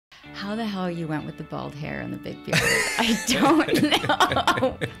How the hell you went with the bald hair and the big beard? I don't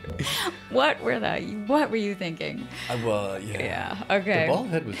know. What were you thinking? Well, yeah. Yeah. Okay. The bald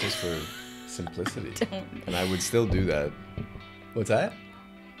head was just for simplicity, Don't. and I would still do that. What's that?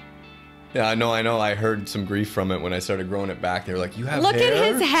 Yeah, I know. I heard some grief from it when I started growing it back. They were like, "You have Look hair?"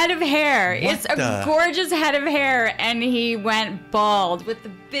 at his head of hair. What It's a gorgeous head of hair, and he went bald with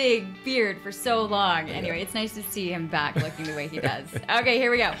the big beard for so long. Anyway, it's nice to see him back looking the way he does. Okay,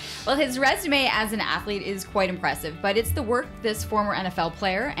 here we go. Well, his resume as an athlete is quite impressive, but it's the work this former NFL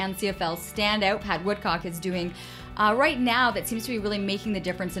player and CFL standout Pat Woodcock is doing right now that seems to be really making the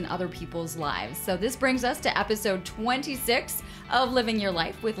difference in other people's lives. So this brings us to episode 26 of Living Your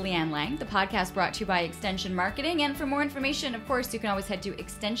Life with Leanne Lang, the podcast brought to you by Extension Marketing. And for more information, of course, you can always head to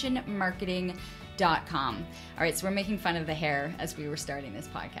extensionmarketing.com. All right, so we're making fun of the hair as we were starting this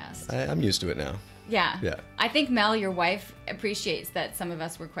podcast. I'm used to it now. Yeah. Yeah. I think Mel, your wife, appreciates that some of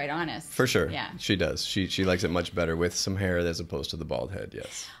us were quite honest. For sure. Yeah. She does. She likes it much better with some hair as opposed to the bald head,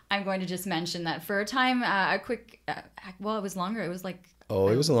 yes. I'm going to just mention that for a time, it was longer. It was like... Oh,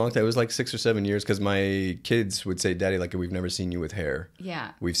 it was a long time. It was like 6 or 7 years because my kids would say, "Daddy, like we've never seen you with hair.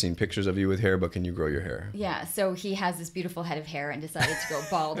 Yeah. We've seen pictures of you with hair, but can you grow your hair?" Yeah, so he has this beautiful head of hair and decided to go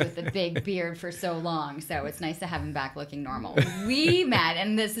bald with the big beard for so long. So it's nice to have him back looking normal. We met,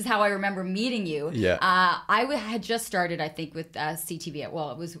 and this is how I remember meeting you. Yeah. I had just started, I think, with CTV.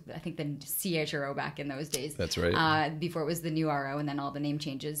 Well, it was, I think, the CHRO back in those days. That's right. Before it was the new RO and then all the name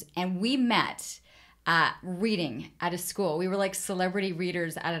changes. And we met reading at a school. We were like celebrity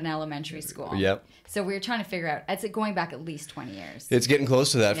readers at an elementary school. Yep. So we were trying to figure out, it's going back at least 20 years. It's getting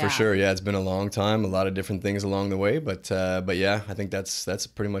close to that Yeah. for sure. Yeah, it's been a long time, a lot of different things along the way, but yeah, I think that's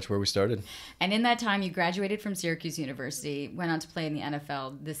pretty much where we started. And in that time, you graduated from Syracuse University, went on to play in the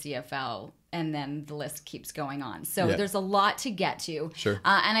NFL, the CFL, and then the list keeps going on. So Yeah. there's a lot to get to. Sure.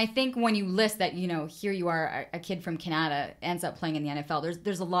 And I think when you list that, here you are, a kid from Canada, ends up playing in the NFL,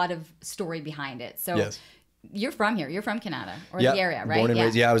 there's a lot of story behind it. So Yes. you're from here. You're from Canada, or Yeah, the area, right? Born and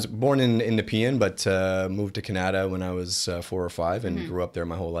raised. Yeah, I was born in Nepean, but moved to Canada when I was 4 or 5 and grew up there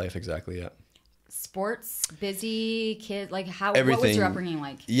my whole life. Exactly, yeah. Sports, busy kid, like what was Everything. your upbringing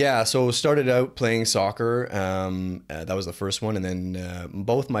like? Yeah, so started out playing soccer. That was the first one, and then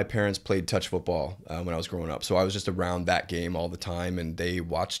both my parents played touch football when I was growing up. So I was just around that game all the time, and they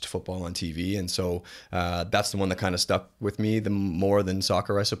watched football on TV, and so that's the one that kind of stuck with me more than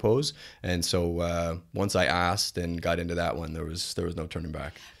soccer, I suppose. And so once I asked and got into that one, there was no turning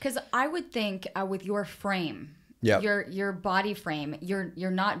back. Because I would think with your frame, Yeah. your body frame, you're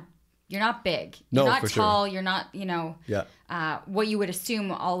not big. No, You're not for sure. tall. You're not, Yeah. what you would assume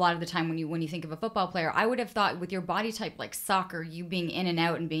a lot of the time when you think of a football player. I would have thought with your body type like soccer, you being in and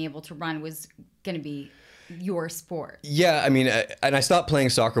out and being able to run was going to be your sport. Yeah, I mean, and I stopped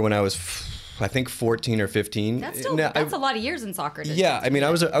playing soccer when I was, I think, 14 or 15. That's still Now, that's a lot of years in soccer. Yeah, I mean, I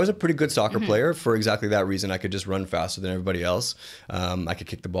was a pretty good soccer player for exactly that reason. I could just run faster than everybody else. I could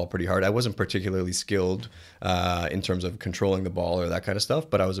kick the ball pretty hard. I wasn't particularly skilled in terms of controlling the ball or that kind of stuff,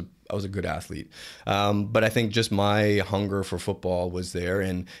 but I was a good athlete. But I think just my hunger for football was there,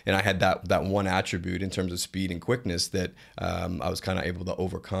 and I had that one attribute in terms of speed and quickness that I was kind of able to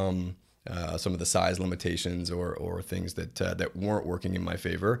overcome some of the size limitations or things that weren't working in my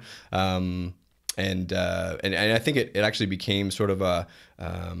favor. And I think it actually became sort of a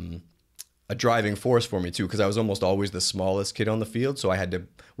driving force for me too, because I was almost always the smallest kid on the field, so I had to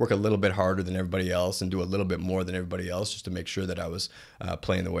work a little bit harder than everybody else and do a little bit more than everybody else just to make sure that I was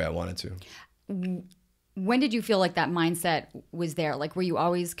playing the way I wanted to. When did you feel like that mindset was there? Like, were you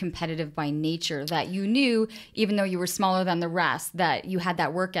always competitive by nature, that you knew, even though you were smaller than the rest, that you had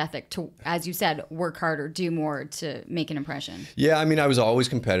that work ethic to, as you said, work harder, do more to make an impression? Yeah, I mean, I was always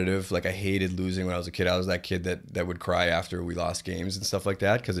competitive. Like, I hated losing when I was a kid. I was that kid that would cry after we lost games and stuff like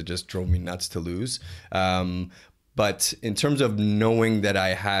that because it just drove me nuts to lose. But in terms of knowing that I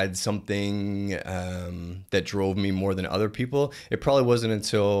had something that drove me more than other people, it probably wasn't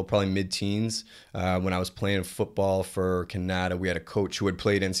until probably mid-teens when I was playing football for Canada. We had a coach who had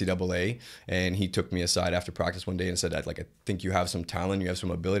played NCAA, and he took me aside after practice one day and said, I think you have some talent, you have some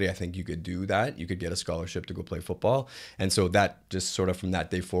ability. I think you could do that. You could get a scholarship to go play football. And so that just sort of from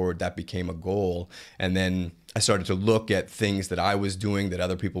that day forward, that became a goal. And then I started to look at things that I was doing that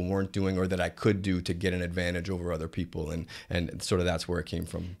other people weren't doing or that I could do to get an advantage over other people. And sort of that's where it came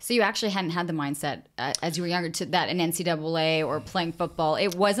from. So you actually hadn't had the mindset as you were younger to that in NCAA or playing football.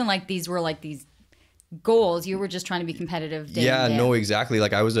 It wasn't like these were like these goals. You were just trying to be competitive. Day Yeah, in, day no, out. exactly.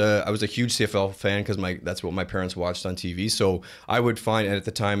 Like I was a huge CFL fan because that's what my parents watched on TV. So I would find, and at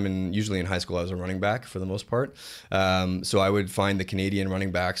the time, and usually in high school, I was a running back for the most part. So I would find the Canadian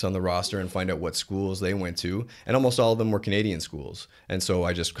running backs on the roster and find out what schools they went to, and almost all of them were Canadian schools. And so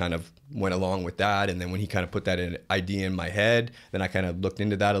I just kind of went along with that. And then when he kind of put that idea in my head, then I kind of looked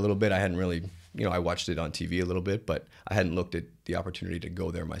into that a little bit. I hadn't really, I watched it on TV a little bit, but I hadn't looked at the opportunity to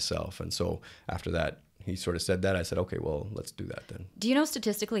go there myself. And so after that, he sort of said that. I said, okay, well, let's do that then. Do you know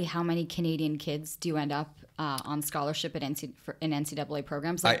statistically how many Canadian kids do end up on scholarship in NCAA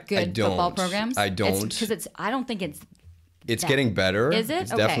programs, like good football programs? I don't. Because I don't think it's getting better. Is it?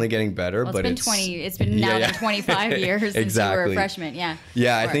 It's definitely getting better, well, but it's been now than 25 years since you were a freshman. Yeah.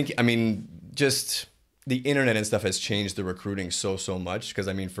 Yeah, I think, just the internet and stuff has changed the recruiting so much. Because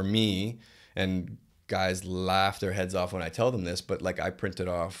for me, and guys laugh their heads off when I tell them this, but like I printed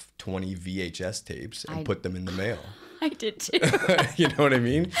off 20 VHS tapes and put them in the mail. I did too. You know what I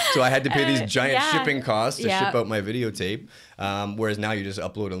mean? So I had to pay these giant shipping costs to ship out my videotape. Whereas now you just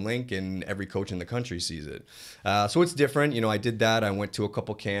upload a link and every coach in the country sees it. So it's different. I did that. I went to a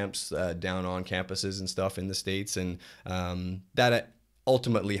couple camps down on campuses and stuff in the States. And that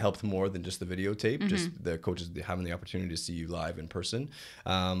ultimately helped more than just the videotape, just the coaches having the opportunity to see you live in person.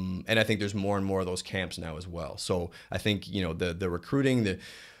 And I think there's more and more of those camps now as well. So I think, the recruiting,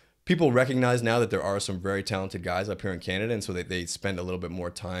 people recognize now that there are some very talented guys up here in Canada, and so they spend a little bit more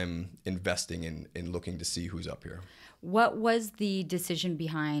time investing in looking to see who's up here. What was the decision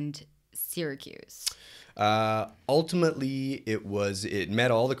behind Syracuse? Ultimately, it met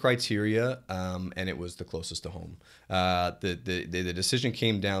all the criteria, and it was the closest to home. The decision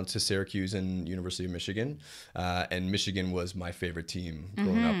came down to Syracuse and University of Michigan, and Michigan was my favorite team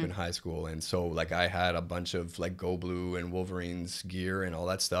growing up in high school. And so like I had a bunch of like Go Blue and Wolverines gear and all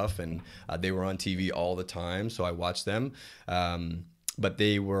that stuff, and they were on TV all the time, so I watched them. But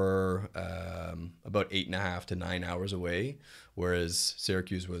they were about 8.5 to 9 hours away, whereas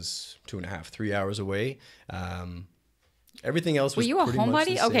Syracuse was 2.5, 3 hours away. Everything else was. Were you a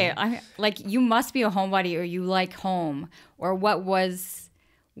homebody? Okay, you must be a homebody, or you like home, or what was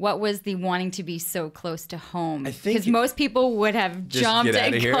the wanting to be so close to home? Because most people would have jumped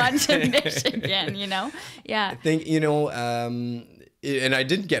and gone to Michigan. Yeah. I think and I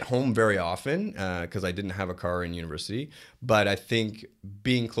didn't get home very often because I didn't have a car in university. But I think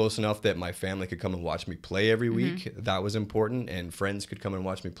being close enough that my family could come and watch me play every week, that was important. And friends could come and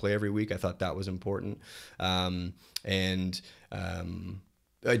watch me play every week. I thought that was important.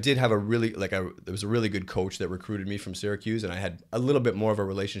 I did have there was a really good coach that recruited me from Syracuse, and I had a little bit more of a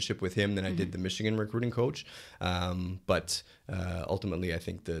relationship with him than I did the Michigan recruiting coach. But ultimately, I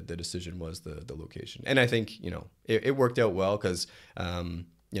think the decision was the location. And I think, it worked out well because,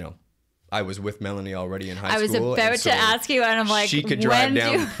 I was with Melanie already in high school. I was about to ask you, and I'm like, she could drive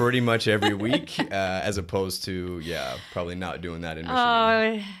down pretty much every week, as opposed to, probably not doing that in Michigan.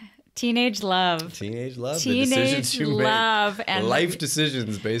 Oh, teenage love. Teenage love. Teenage the decisions you love. Make. And life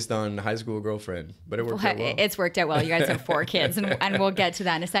decisions based on high school girlfriend. But it worked out well. It's worked out well. You guys have 4 kids, and we'll get to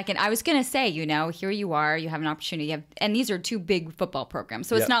that in a second. I was going to say, here you are. You have an opportunity. And these are 2 big football programs.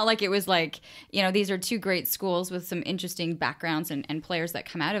 So it's not like it was like, these are 2 great schools with some interesting backgrounds and players that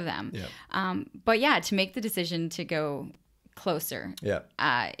come out of them. Yeah. But to make the decision to go closer,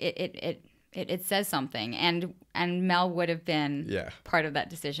 it says something, and Mel would have been part of that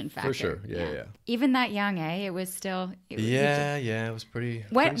decision factor. For sure, yeah. Even that young, it was still... It was pretty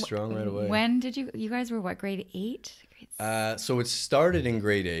strong right away. When did you guys were what, grade 8? So it started in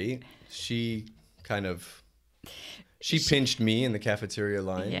grade 8. She kind of... She pinched me in the cafeteria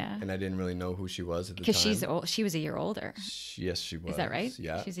line, and I didn't really know who she was at the time. Because she was a year older. Yes, she was. Is that right?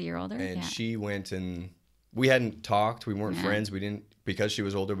 Yeah. She's a year older? And she went and... We hadn't talked. We weren't friends. We didn't, because she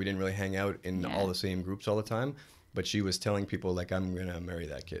was older, we didn't really hang out in all the same groups all the time. But she was telling people, like, I'm going to marry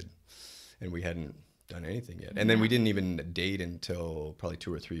that kid. And we hadn't done anything yet. And then we didn't even date until probably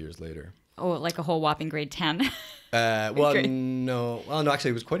 2 or 3 years later. Oh, like a whole whopping grade 10? No,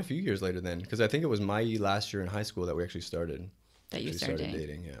 actually, it was quite a few years later then. Because I think it was my last year in high school that we actually started. That you started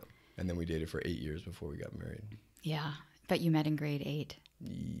dating, yeah. And then we dated for 8 years before we got married. Yeah, but you met in grade 8.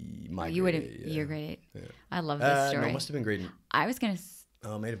 Your grade 8. Yeah. I love this story. No, it must have been grade 8. I was going to...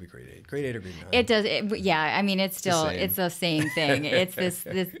 Oh, it might have been grade 8. Grade 8 or grade 9. It does. It's still, it's the same thing. It's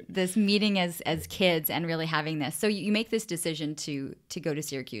this meeting as kids and really having this. So you make this decision to go to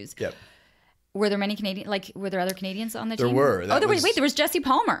Syracuse. Yep. Were there many were there other Canadians on the team? There were. There was Jesse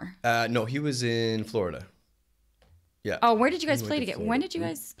Palmer. No, he was in Florida. Yeah. Oh, where did you guys We play went to together? Florida. When did you We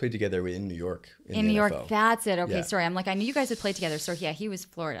guys? played together in New York. In the New York. NFL. That's it. Okay, Yeah. sorry. I'm like, I knew you guys would play together. So yeah, he was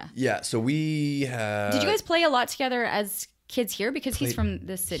Florida. Yeah. So we Did you guys play a lot together as kids here? Because he's from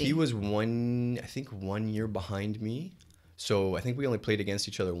this city. He was I think 1 year behind me. So I think we only played against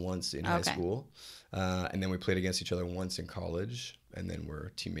each other once in high school. And then we played against each other once in college. And then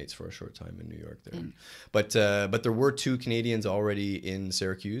we're teammates for a short time in New York there. But there were 2 Canadians already in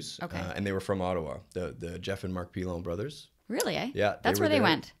Syracuse. Okay. And they were from Ottawa, the Jeff and Mark Pilon brothers. Really, eh? Yeah. That's where they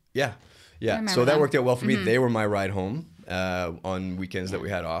went. Yeah. Yeah. remember So that them. worked out well for me. They were my ride home on weekends that we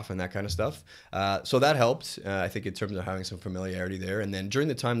had off and that kind of stuff. So that helped, I think, in terms of having some familiarity there. And then during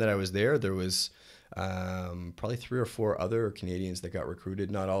the time that I was there was probably 3 or 4 other Canadians that got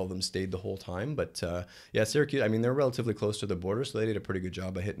recruited. Not all of them stayed the whole time, but yeah, Syracuse. I mean, they're relatively close to the border, so they did a pretty good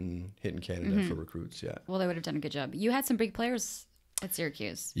job of hitting Canada for recruits. Yeah. Well, they would have done a good job. You had some big players at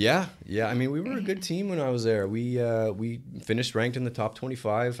Syracuse. Yeah. I mean, we were a good team when I was there. We finished ranked in the top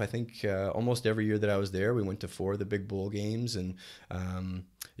 25. I think almost every year that I was there. We went to 4 of the big bowl games and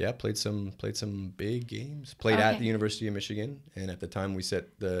yeah, played some big games. Played at the University of Michigan, and at the time we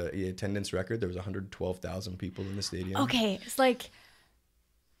set the attendance record. There was 112,000 people in the stadium. Okay, it's like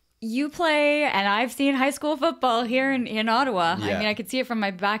you play, and I've seen high school football here in Ottawa. Yeah. I mean, I could see it from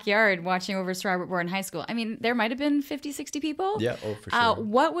my backyard watching over Strawbert Board in high school. I mean, there might have been 50, 60 people. Yeah, oh, for sure.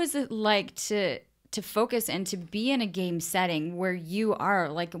 What was it like to focus and to be in a game setting where you are,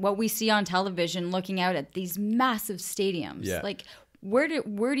 like what we see on television, looking out at these massive stadiums? Yeah. Like, where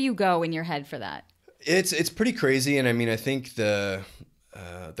do you go in your head for that? It's pretty crazy, and I mean, I think the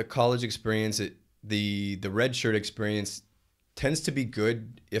college experience, the red shirt experience, tends to be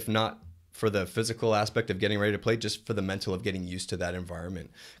good, if not for the physical aspect of getting ready to play, just for the mental of getting used to that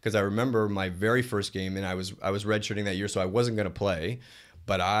environment. Because I remember my very first game, and I was redshirting that year, so I wasn't going to play,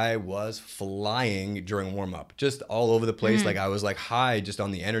 but I was flying during warm up, just all over the place. Like I was like high just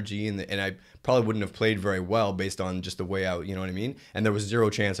on the energy, and I probably wouldn't have played very well based on just the way you know what I mean? And there was 0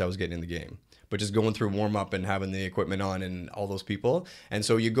 chance I was getting in the game. But just going through warm up and having the equipment on and all those people. And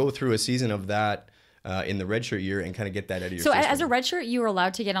so you go through a season of that in the redshirt year and kind of get that out of your system. So as a redshirt, you were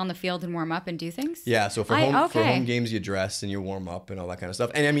allowed to get on the field and warm up and do things? Yeah, so for home games, you dress and you warm up and all that kind of stuff.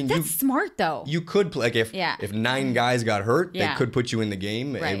 And I mean, that's smart though. You could play, like if 9 guys got hurt, they could put you in the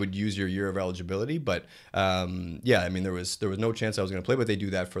game. Right. It would use your year of eligibility. But yeah, I mean, there was no chance I was going to play, but they do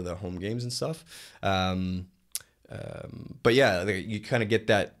that for the home games and stuff. But yeah, you kind of get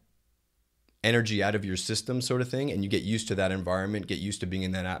that energy out of your system sort of thing, and you get used to that environment, get used to being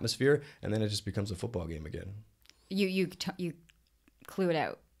in that atmosphere, and then it just becomes a football game again. You clue it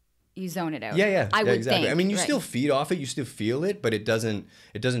out. You zone it out. Yeah, I would exactly. think. I mean, you still feed off it, you still feel it, but it doesn't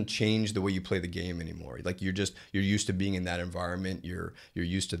change the way you play the game anymore. Like you're used to being in that environment. You're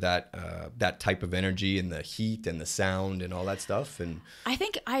used to that type of energy and the heat and the sound and all that stuff. And I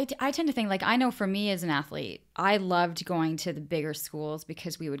think I tend to think, like, I know for me as an athlete, I loved going to the bigger schools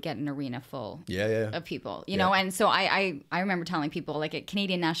because we would get an arena full of people, you know? And so I remember telling people, like at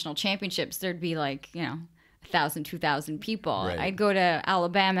Canadian National Championships, there'd be like, 1,000, 2,000 people. Right. I'd go to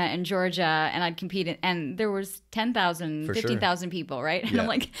Alabama and Georgia and I'd compete and there was 10,000, 15,000 people, right? And I'm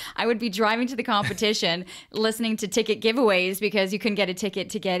like, I would be driving to the competition, listening to ticket giveaways because you couldn't get a ticket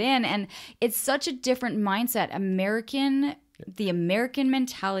to get in. And it's such a different mindset. The American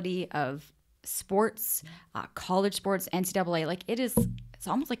mentality of sports, college sports, NCAA, like it's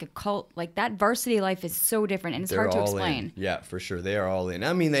almost like a cult. Like that varsity life is so different, and it's hard to explain. In. Yeah, for sure, they are all in.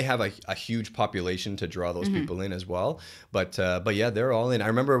 I mean, they have a huge population to draw those people in as well. But yeah, they're all in. I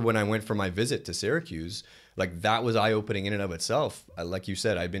remember when I went for my visit to Syracuse, like that was eye opening in and of itself. Like you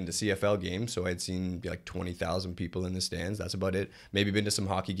said, I'd been to CFL games, so I'd seen like 20,000 people in the stands. That's about it. Maybe been to some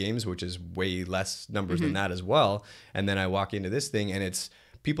hockey games, which is way less numbers than that as well. And then I walk into this thing, and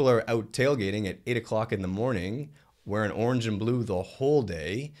people are out tailgating at 8 o'clock in the morning, wearing orange and blue the whole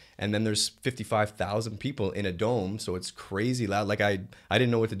day, and then there's 55,000 people in a dome, so it's crazy loud. Like I didn't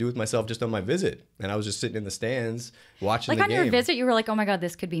know what to do with myself just on my visit, and I was just sitting in the stands watching the game. Like on your visit, you were like, "Oh my God,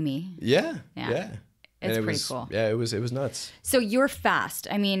 this could be me." Yeah. It's pretty cool. Yeah, it was nuts. So you're fast.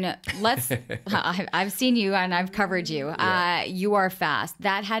 I mean, I've seen you and I've covered you. Yeah. You are fast.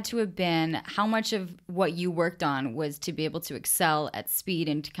 That had to have been, how much of what you worked on was to be able to excel at speed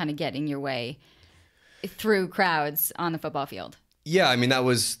and to kind of getting your way through crowds on the football field? Yeah, I mean, that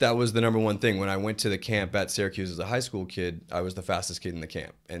was the number one thing. When I went to the camp at Syracuse as a high school kid, I was the fastest kid in the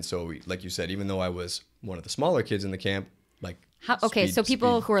camp. And so, like you said, even though I was one of the smaller kids in the camp, like so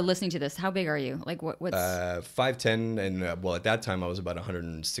people who are listening to this, how big are you? Like what's 5'10", and well, at that time I was about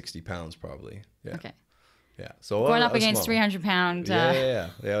 160 pounds probably. Yeah. Okay. Yeah. So going up against 300-pound. Yeah.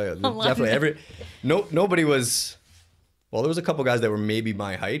 Definitely. Nobody was Well, there was a couple guys that were maybe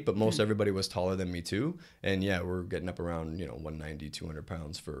my height, but most everybody was taller than me too. And yeah, we're getting up around, 190, 200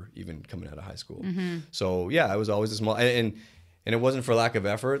 pounds for even coming out of high school. So yeah, I was always a small, and it wasn't for lack of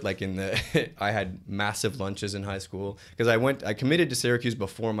effort. Like I had massive lunches in high school because I committed to Syracuse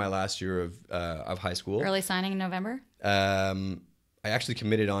before my last year of high school. Early signing in November? I actually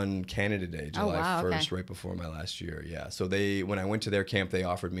committed on Canada Day, July 1st, okay. right before my last year. Yeah. So when I went to their camp, they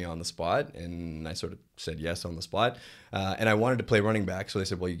offered me on the spot, and I sort of said yes on the spot. And I wanted to play running back. So they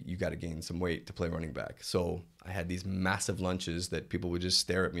said, well, you got to gain some weight to play running back. So I had these massive lunches that people would just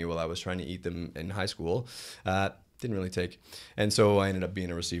stare at me while I was trying to eat them in high school. Didn't really take, and so I ended up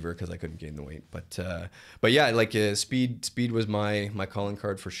being a receiver because I couldn't gain the weight. But yeah, like speed was my calling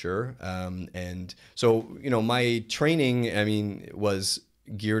card for sure. And so my training, I mean, was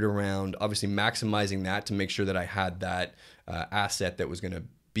geared around obviously maximizing that to make sure that I had that asset that was going to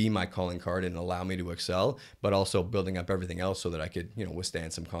be my calling card and allow me to excel, but also building up everything else so that I could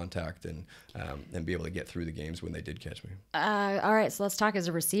withstand some contact and be able to get through the games when they did catch me. All right, so let's talk as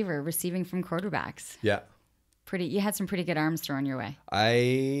a receiver, receiving from quarterbacks. Yeah. You had some pretty good arms thrown your way.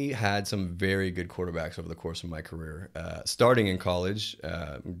 I had some very good quarterbacks over the course of my career. Starting in college,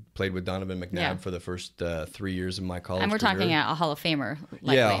 played with Donovan McNabb for the first 3 years of my college And we're career. talking a Hall of Famer.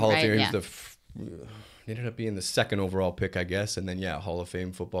 Likely, yeah, a Hall of Famer. Yeah. He was he ended up being the second overall pick, I guess. And then, Hall of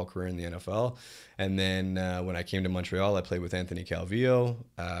Fame football career in the NFL. And then when I came to Montreal, I played with Anthony Calvillo.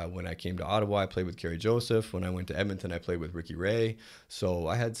 When I came to Ottawa, I played with Kerry Joseph. When I went to Edmonton, I played with Ricky Ray. So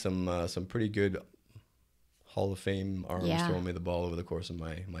I had some pretty good Hall of Fame arms throwing me the ball over the course of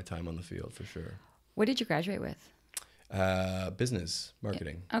my time on the field, for sure. What did you graduate with? Business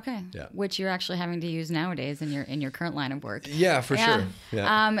marketing. Okay. Yeah. Which you're actually having to use nowadays in your current line of work. Yeah, for sure.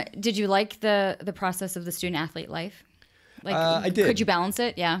 Yeah. Did you like the process of the student athlete life? Like, I did. Could you balance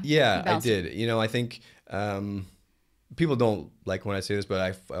it? Yeah. Yeah, I did. I think people don't like when I say this, but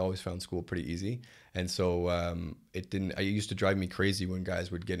I always found school pretty easy. And so it used to drive me crazy when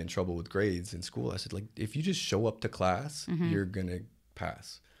guys would get in trouble with grades in school. I said, like, if you just show up to class, you're going to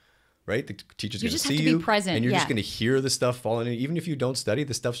pass, right? The teacher's going to see you, be present, and you're just going to hear the stuff falling in. Even if you don't study,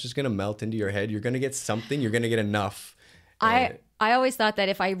 the stuff's just going to melt into your head. You're going to get something. You're going to get enough. I always thought that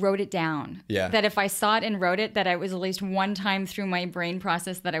if I wrote it down, Yeah. that if I saw it and wrote it, that I was at least one time through my brain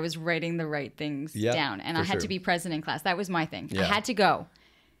process that I was writing the right things down. And I had to be present in class. That was my thing. I had to go.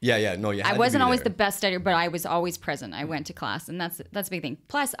 Yeah. No, you had I to wasn't be always there. the best studier, but I was always present. I went to class, and that's a big thing.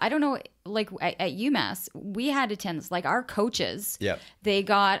 Plus, I don't know, like at UMass, we had attendance. Like our coaches, they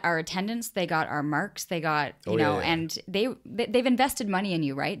got our attendance, they got our marks, they got and they've invested money in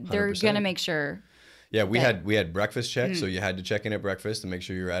you, right? 100%. They're gonna make sure. Yeah, we had breakfast checks, so you had to check in at breakfast to make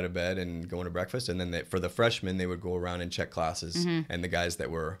sure you were out of bed and going to breakfast. And then for the freshmen, they would go around and check classes, and the guys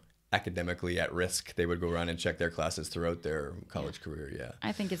that were academically at risk, they would go around and check their classes throughout their college career. Yeah,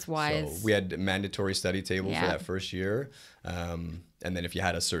 I think it's wise. So we had a mandatory study table for that first year, and then if you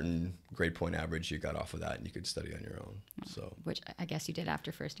had a certain grade point average, you got off of that and you could study on your own. So, which I guess you did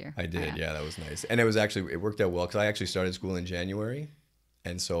after first year. I did. Yeah, that was nice, and it worked out well because I actually started school in January,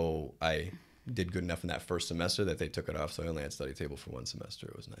 and so I did good enough in that first semester that they took it off. So I only had study table for one semester.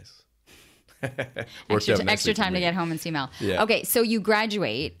 It was nice. extra time to get home and see Mel. Yeah. Okay, so you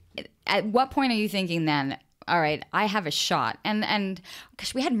graduate. At what point are you thinking then, all right, I have a shot? And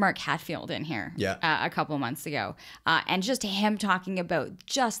gosh, we had Mark Hatfield in here a couple of months ago. And just him talking about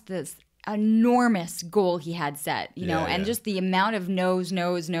just this enormous goal he had set, and just the amount of no's,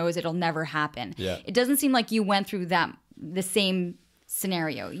 it'll never happen. Yeah. It doesn't seem like you went through the same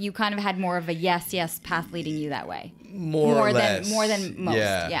scenario. You kind of had more of a yes path leading you that way. More or less. More than most.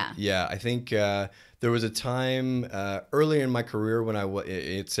 Yeah. I think there was a time early in my career when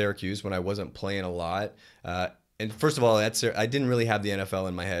at Syracuse when I wasn't playing a lot. And first of all, I didn't really have the NFL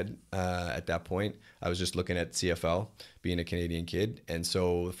in my head at that point. I was just looking at CFL, being a Canadian kid. And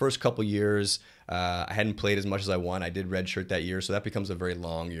so the first couple years, I hadn't played as much as I wanted. I did redshirt that year, so that becomes a very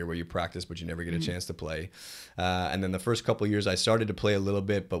long year where you practice, but you never get a chance to play. And then the first couple years, I started to play a little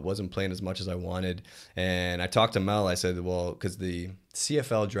bit, but wasn't playing as much as I wanted. And I talked to Mel. I said, well, because the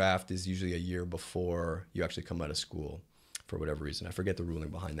CFL draft is usually a year before you actually come out of school. For whatever reason. I forget the ruling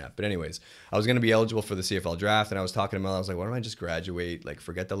behind that. But anyways, I was going to be eligible for the CFL draft, and I was talking to Mel. I was like, why don't I just graduate, like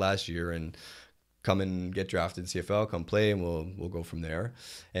forget the last year and come and get drafted in CFL, come play, and we'll go from there.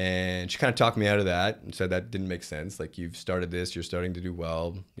 And she kind of talked me out of that and said that didn't make sense. Like, you've started this, you're starting to do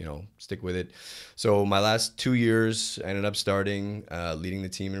well, stick with it. So my last 2 years, I ended up starting, leading the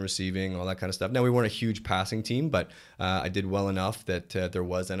team in receiving, all that kind of stuff. Now, we weren't a huge passing team, but I did well enough that there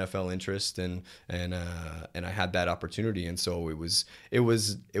was NFL interest, and I had that opportunity. And so it was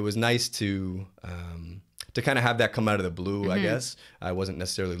nice to to kind of have that come out of the blue, I guess. I wasn't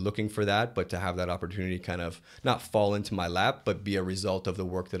necessarily looking for that, but to have that opportunity kind of not fall into my lap, but be a result of the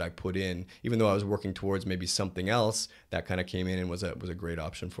work that I put in, even though I was working towards maybe something else, that kind of came in and was a great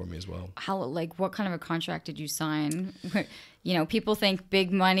option for me as well. What kind of a contract did you sign? You know, people think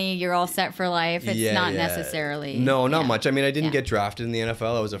big money, you're all set for life. It's not necessarily. No, not much. I mean, I didn't get drafted in the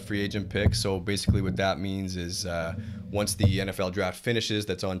NFL. I was a free agent pick. So basically what that means is once the NFL draft finishes,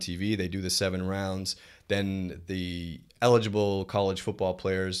 that's on TV, they do the 7 rounds. Then the eligible college football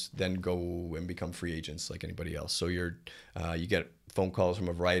players then go and become free agents like anybody else. So you get phone calls from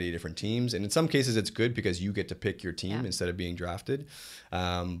a variety of different teams, and in some cases it's good because you get to pick your team instead of being drafted.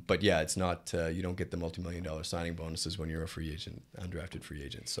 But yeah, it's not you don't get the multi-million-dollar signing bonuses when you're a free agent, undrafted free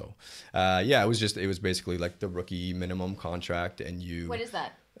agent. So it was basically like the rookie minimum contract, and you. What is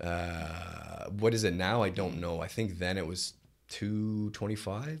that? What is it now? I don't know. I think then it was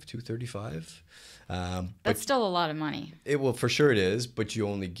 225, 235. That's still a lot of money. For sure it is, but you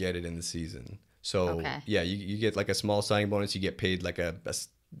only get it in the season. So you get like a small signing bonus. You get paid like a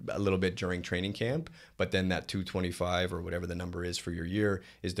little bit during training camp, but then that 225 or whatever the number is for your year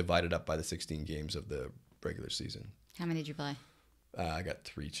is divided up by the 16 games of the regular season. How many did you play? I got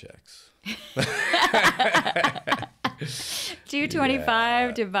 3 checks.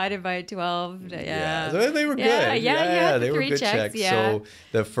 225 divided by 12. So they were good. They were good checks. Yeah.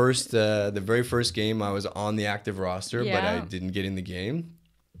 So the very first game I was on the active roster, but I didn't get in the game.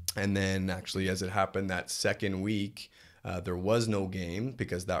 And then actually, as it happened, that second week, there was no game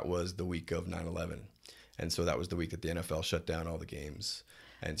because that was the week of 9/11. And so that was the week that the NFL shut down all the games.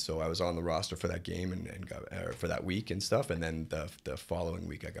 And so I was on the roster for that game and got for that week and stuff. And then the following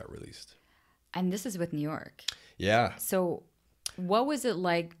week, I got released. And this is with New York. Yeah. So what was it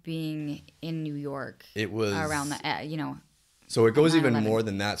like being in New York? It was around the, So it goes even more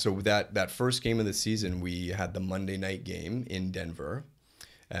than that. So that first game of the season, we had the Monday night game in Denver.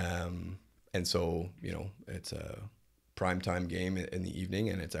 And so, it's a primetime game in the evening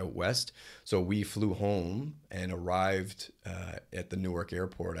and it's out west. So we flew home and arrived at the Newark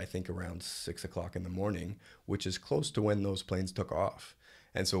airport, I think around 6 o'clock in the morning, which is close to when those planes took off.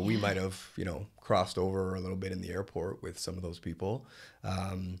 And so we might have, crossed over a little bit in the airport with some of those people.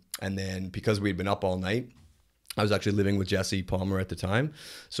 And then because we'd been up all night, I was actually living with Jesse Palmer at the time.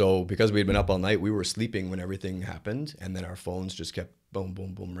 So because we had been up all night, we were sleeping when everything happened. And then our phones just kept boom,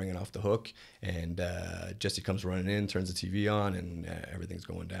 boom, boom, ringing off the hook. And Jesse comes running in, turns the TV on, and everything's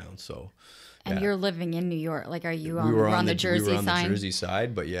going down. So. And you're living in New York. Like, are you on the Jersey side? We were on the Jersey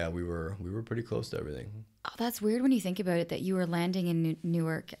side, but yeah, we were pretty close to everything. Oh, that's weird when you think about it, that you were landing in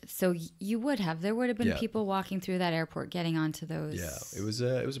Newark. So there would have been people walking through that airport getting onto those. Yeah, it was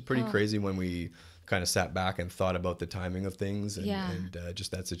a pretty crazy when we kind of sat back and thought about the timing of things and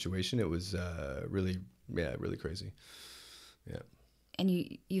just that situation. It was really crazy. Yeah. And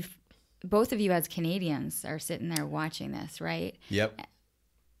you both of you as Canadians are sitting there watching this, right? Yep.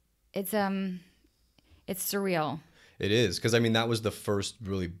 It's surreal. It is, because I mean that was the first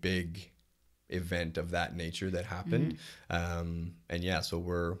really big event of that nature that happened. And so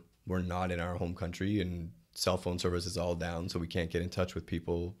we're not in our home country, and cell phone service is all down, so we can't get in touch with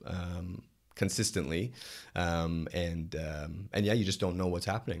people consistently. You just don't know what's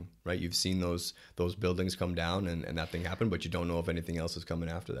happening, right? You've seen those buildings come down and that thing happen, but you don't know if anything else is coming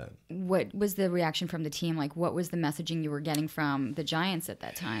after that. What was the reaction from the team? Like, what was the messaging you were getting from the Giants at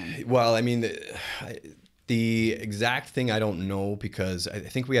that time? Well, I mean, the exact thing I don't know, because I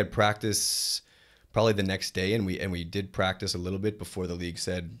think we had practice probably the next day, and we did practice a little bit before the league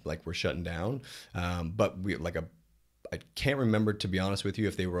said like we're shutting down. But I can't remember, to be honest with you,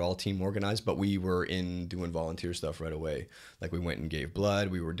 if they were all team organized, but we were in doing volunteer stuff right away. Like we went and gave blood.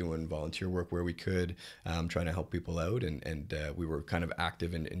 We were doing volunteer work where we could, trying to help people out. And we were kind of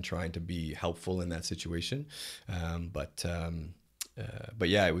active in trying to be helpful in that situation. But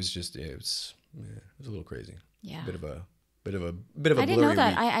yeah, it was a little crazy. Yeah. Bit of a I didn't know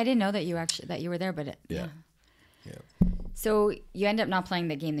that. I didn't know that you were there, but yeah. So you end up not playing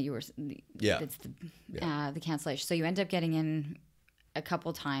the game that you were. That's the cancellation. So you end up getting in a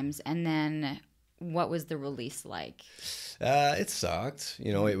couple times, and then what was the release like? It sucked.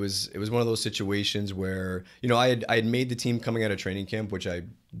 It was one of those situations where I had made the team coming out of training camp, which I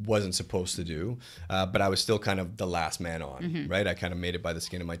wasn't supposed to do, but I was still kind of the last man on, right? I kind of made it by the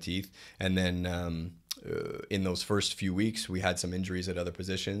skin of my teeth, and then in those first few weeks, we had some injuries at other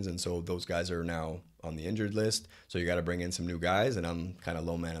positions, and so those guys are now on the injured list. So you got to bring in some new guys, and I'm kind of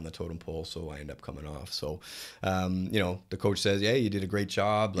low man on the totem pole, so I end up coming off. So, the coach says, "Yeah, you did a great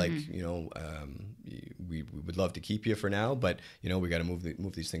job. Like, we would love to keep you for now, but we got to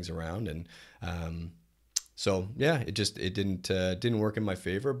move these things around." And So yeah, it didn't work in my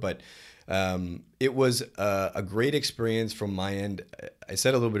favor, but it was a great experience from my end. I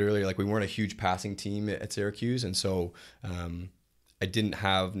said a little bit earlier, like we weren't a huge passing team at Syracuse, and so I didn't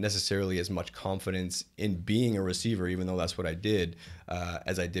have necessarily as much confidence in being a receiver, even though that's what I did,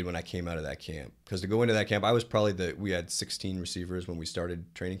 as I did when I came out of that camp. Because to go into that camp, I was probably we had 16 receivers when we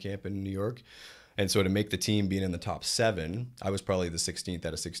started training camp in New York. And so to make the team being in the top 7, I was probably the 16th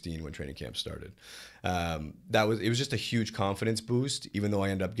out of 16 when training camp started. It was just a huge confidence boost, even though I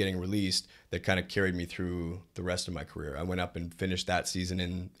ended up getting released, that kind of carried me through the rest of my career. I went up and finished that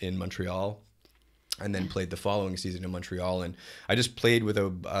season in Montreal, and then played the following season in Montreal. And I just played with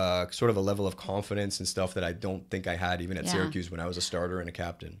a sort of a level of confidence and stuff that I don't think I had even at Syracuse when I was a starter and a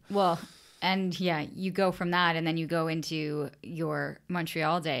captain. Well, and yeah, you go from that, and then you go into your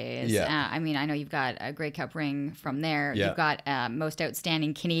Montreal days. Yeah. I mean, I know you've got a Grey Cup ring from there. Yeah. You've got most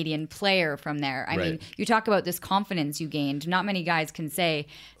outstanding Canadian player from there. I Right. mean, you talk about this confidence you gained. Not many guys can say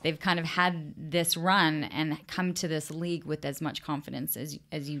they've kind of had this run and come to this league with as much confidence as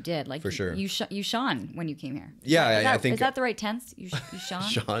you did. Like, For sure. You shone when you came here. Yeah, I think... Is that the right tense? You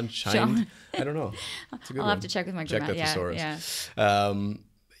shone? Shined? I don't know. It's a good I'll have to check with my Check grammar. that thesaurus. Yeah.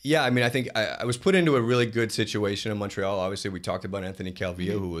 Yeah, I mean, I think I was put into a really good situation in Montreal. Obviously, we talked about Anthony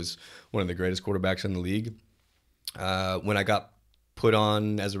Calvillo, who was one of the greatest quarterbacks in the league. When I got put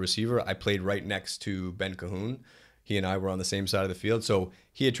on as a receiver, I played right next to Ben Cahoon. He and I were on the same side of the field, so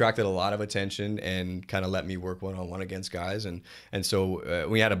he attracted a lot of attention and kind of let me work one-on-one against guys. And so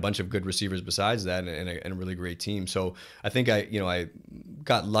we had a bunch of good receivers besides that, and a really great team. So I think I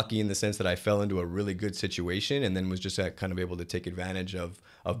got lucky in the sense that I fell into a really good situation, and then was just kind of able to take advantage of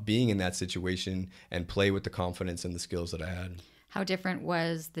being in that situation and play with the confidence and the skills that I had. How different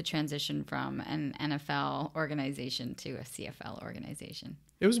was the transition from an NFL organization to a CFL organization?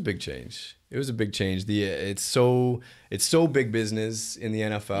 It was a big change. It's so big business in the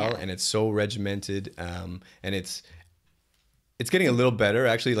NFL, and it's so regimented, and it's getting a little better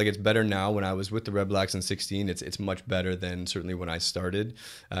actually. Like, it's better now. When I was with the Red Blacks in 2016, it's much better than certainly when I started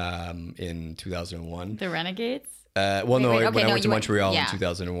in 2001. The Renegades? When I went to Montreal in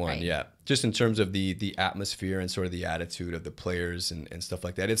 2001, right. yeah. Just in terms of the atmosphere and sort of the attitude of the players and stuff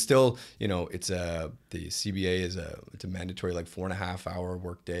like that. It's still, it's the CBA it's a mandatory 4.5 hour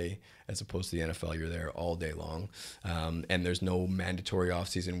work day, as opposed to the NFL. You're there all day long, and there's no mandatory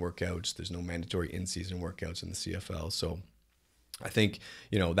off-season workouts. There's no mandatory in-season workouts in the CFL. So I think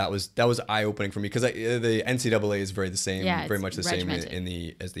that was eye-opening for me, because the NCAA is very much the same as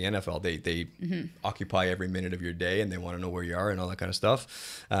the NFL. They occupy every minute of your day, and they want to know where you are and all that kind of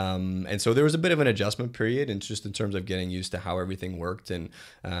stuff. And so there was a bit of an adjustment period, and just in terms of getting used to how everything worked and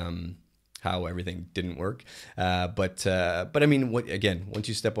how everything didn't work. But I mean, once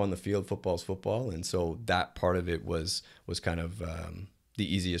you step on the field, football's football, and so that part of it was kind of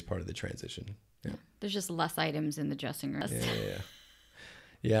the easiest part of the transition. Yeah. There's just less items in the dressing room.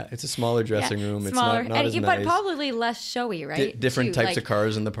 Yeah, it's a smaller dressing room. Smaller. It's not as nice. But probably less showy, right? Different types of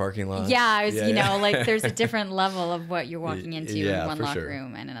cars in the parking lot. Yeah, there's a different level of what you're walking into in one locker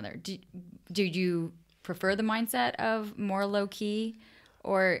room and another. Do you prefer the mindset of more low key,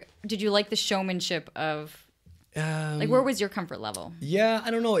 or did you like the showmanship of where was your comfort level? Yeah,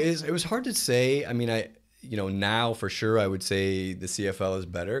 I don't know. It was hard to say. I mean, now for sure I would say the CFL is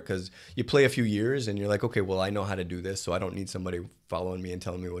better, because you play a few years and you're like, okay, well, I know how to do this, so I don't need somebody following me and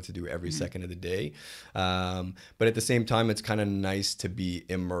telling me what to do every second of the day. But at the same time, it's kind of nice to be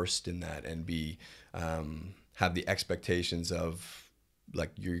immersed in that and have the expectations of, like,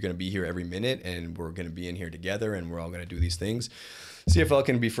 you're going to be here every minute, and we're going to be in here together, and we're all going to do these things. CFL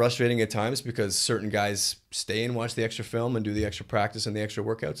can be frustrating at times, because certain guys stay and watch the extra film and do the extra practice and the extra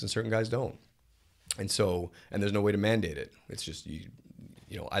workouts, and certain guys don't. And there's no way to mandate it. It's just,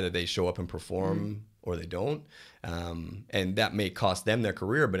 either they show up and perform or they don't. And that may cost them their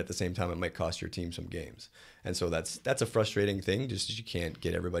career, but at the same time, it might cost your team some games. And so that's a frustrating thing, just as you can't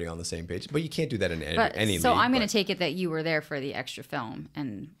get everybody on the same page. But you can't do that in any league. So I'm going to take it that you were there for the extra film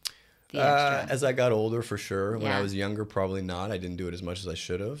and the extra. As I got older, for sure. When I was younger, probably not. I didn't do it as much as I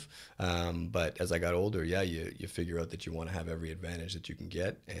should have. But as I got older, you figure out that you want to have every advantage that you can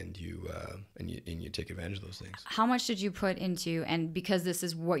get, and you take advantage of those things. How much did you put into, and because this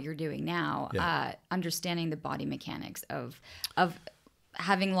is what you're doing now, understanding the body mechanics of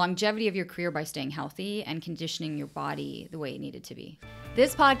having longevity of your career by staying healthy and conditioning your body the way it needed to be?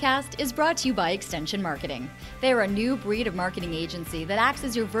 This podcast is brought to you by Extension Marketing. They are a new breed of marketing agency that acts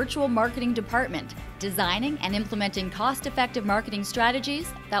as your virtual marketing department, designing and implementing cost-effective marketing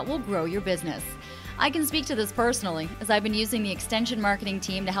strategies that will grow your business. I can speak to this personally, as I've been using the Extension Marketing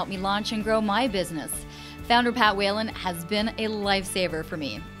team to help me launch and grow my business. Founder Pat Whalen has been a lifesaver for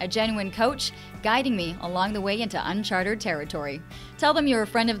me, a genuine coach guiding me along the way into uncharted territory. Tell them you're a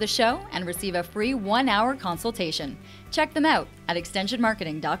friend of the show and receive a free 1-hour consultation. Check them out at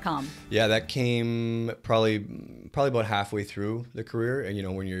extensionmarketing.com. Yeah, that came probably about halfway through the career. And, you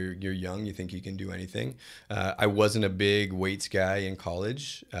know, when you're young, you think you can do anything. I wasn't a big weights guy in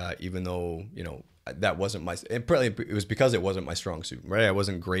college, even though, you know, that wasn't my, it was because it wasn't my strong suit, right? I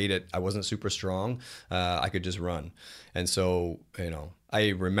wasn't super strong. I could just run. And so, you know, I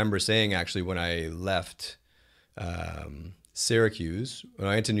remember saying actually when I left Syracuse, when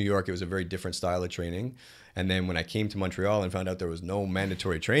I went to New York, it was a very different style of training. And then when I came to Montreal and found out there was no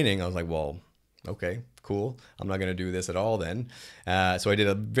mandatory training, I was like, well, okay, cool. I'm not going to do this at all then. So I did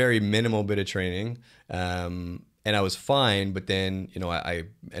a very minimal bit of training. And I was fine, but then, you know, I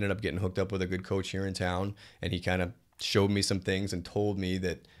ended up getting hooked up with a good coach here in town, and he kind of showed me some things and told me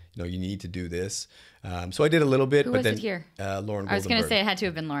that, you know, you need to do this. So I did a little bit. Who but was then it here? Lauren Goldenberg. I was going to say it had to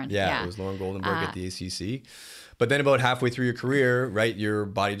have been Lauren. Yeah, it was Lauren Goldenberg at the ACC. But then about halfway through your career, right, your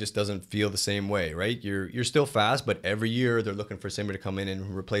body just doesn't feel the same way, right? You're still fast, but every year they're looking for somebody to come in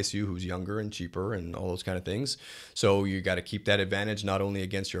and replace you who's younger and cheaper and all those kind of things. So you got to keep that advantage not only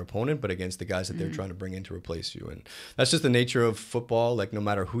against your opponent, but against the guys that they're trying to bring in to replace you. And that's just the nature of football. Like, no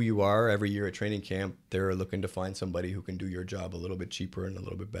matter who you are, every year at training camp, they're looking to find somebody who can do your job a little bit cheaper and a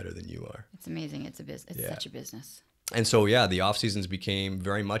little bit better than you are. It's amazing. It's a business. It's such a business. And so, yeah, the off seasons became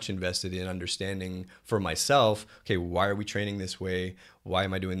very much invested in understanding for myself, okay, why are we training this way? Why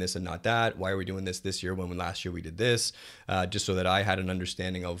am I doing this and not that? Why are we doing this year when last year we did this? Just so that I had an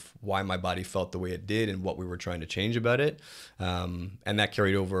understanding of why my body felt the way it did and what we were trying to change about it. And that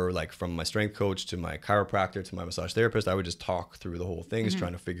carried over, like, from my strength coach to my chiropractor to my massage therapist. I would just talk through the whole thing,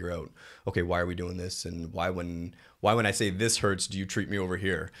 trying to figure out, okay, why are we doing this? And why when I say this hurts, do you treat me over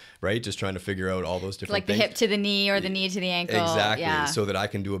here, right? Just trying to figure out all those different things. Like the hip to the knee or the knee to the ankle. Exactly. Yeah. So that I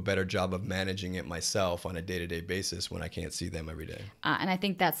can do a better job of managing it myself on a day-to-day basis when I can't see them every day. And I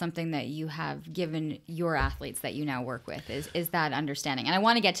think that's something that you have given your athletes that you now work with is that understanding. And I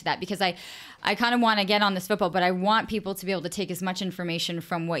want to get to that because I kind of want to get on this football, but I want people to be able to take as much information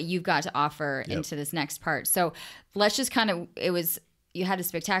from what you've got to offer into this next part. So let's just you had a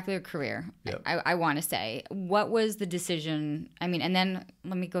spectacular career, I want to say. What was the decision? I mean, and then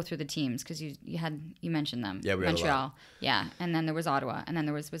let me go through the teams because you mentioned them. Yeah, we had Montreal. a lot. Yeah, and then there was Ottawa, and then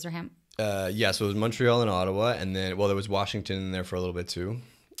was there so it was Montreal and Ottawa, and then, well, there was Washington in there for a little bit too.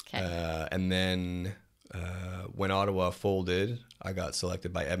 Okay. And then when Ottawa folded, I got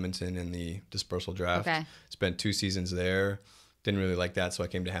selected by Edmonton in the dispersal draft. Okay. Spent 2 seasons there. Didn't really like that, so I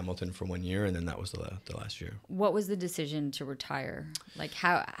came to Hamilton for 1 year, and then that was the last year. What was the decision to retire? Like,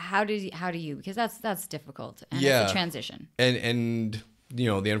 how do you, because that's difficult, and it's a transition. And you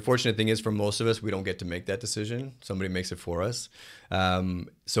know, the unfortunate thing is for most of us, we don't get to make that decision. Somebody makes it for us.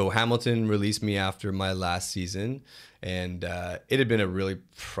 So Hamilton released me after my last season, and it had been a really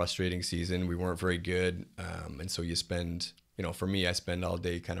frustrating season. We weren't very good, and so you spend, you know, for me, I spend all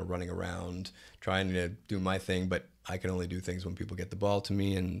day kind of running around trying to do my thing, but I can only do things when people get the ball to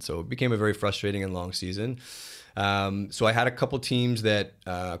me. And so it became a very frustrating and long season. So I had a couple teams that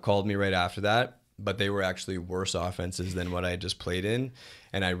called me right after that, but they were actually worse offenses than what I had just played in.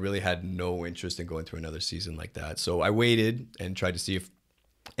 And I really had no interest in going through another season like that. So I waited and tried to see if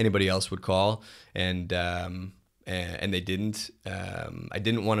anybody else would call. And they didn't. I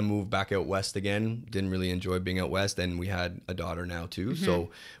didn't want to move back out west again. Didn't really enjoy being out west, and we had a daughter now too,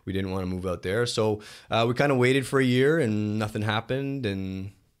 so we didn't want to move out there. So we kind of waited for a year, and nothing happened,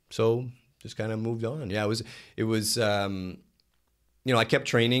 and so just kind of moved on. Yeah, it was. You know, I kept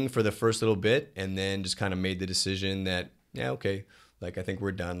training for the first little bit, and then just kind of made the decision that, yeah, okay, like, I think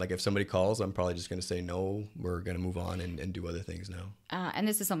we're done. Like, if somebody calls, I'm probably just going to say no. We're going to move on and do other things now. And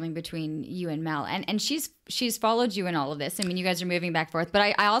this is something between you and Mel. And she's followed you in all of this. I mean, you guys are moving back and forth.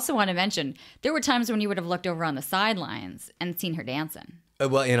 But I also want to mention, there were times when you would have looked over on the sidelines and seen her dancing.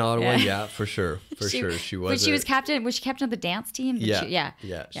 Well, in Ottawa, yeah, for sure. She was. But she was captain. Was she captain of the dance team? She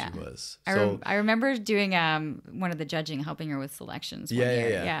was. I remember doing one of the judging, helping her with selections.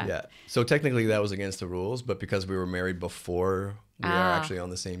 Yeah. So technically that was against the rules, but because we were married before we are actually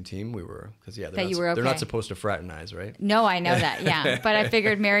on the same team, we were, because they're not supposed to fraternize, right? No, I know that. Yeah, but I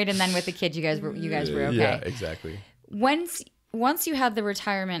figured married and then with the kid, you guys were okay. Yeah, exactly. Once you had the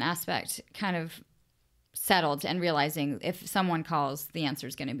retirement aspect kind of settled and realizing if someone calls, the answer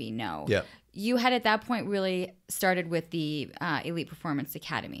is going to be no. Yeah. you had at that point really started with the Elite Performance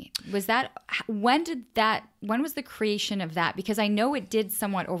Academy. Was that, when was the creation of that? Because I know it did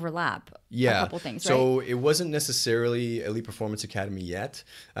somewhat overlap a couple things, right? So it wasn't necessarily Elite Performance Academy yet.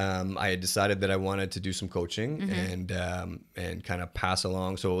 I had decided that I wanted to do some coaching and kind of pass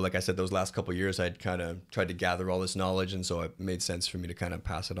along. So like I said, those last couple of years, I'd kind of tried to gather all this knowledge. And so it made sense for me to kind of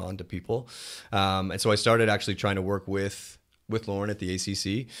pass it on to people. And so I started actually trying to work with Lauren at the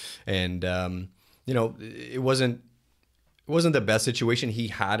ACC, and you know, it wasn't the best situation. He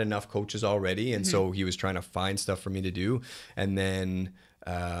had enough coaches already, and so he was trying to find stuff for me to do, and then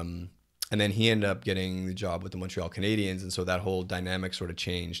he ended up getting the job with the Montreal Canadiens, and so that whole dynamic sort of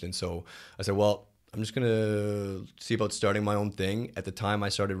changed. And so I said, well, I'm just gonna see about starting my own thing. At the time, I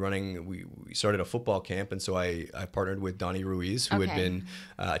started running. We started a football camp, and so I partnered with Donnie Ruiz, who had been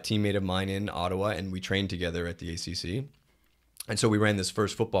a teammate of mine in Ottawa, and we trained together at the ACC. And so we ran this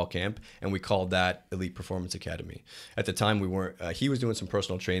first football camp, and we called that Elite Performance Academy. At the time, we weren't. He was doing some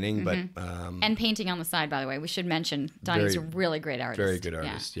personal training, but and painting on the side. By the way, we should mention Donnie's a really great artist. Very good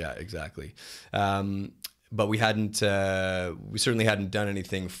artist. Yeah, exactly. But we hadn't. We certainly hadn't done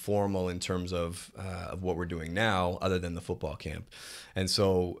anything formal in terms of what we're doing now, other than the football camp. And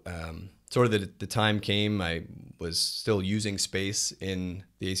so, sort of the time came. I was still using space in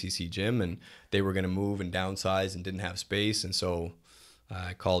the ACC gym, and they were going to move and downsize and didn't have space. And so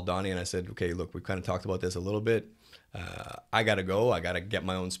I called Donnie and I said, okay, look, we've kind of talked about this a little bit. I got to go. I got to get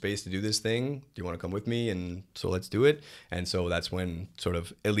my own space to do this thing. Do you want to come with me? And so let's do it. And so that's when sort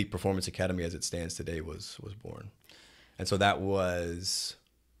of Elite Performance Academy as it stands today was born. And so that was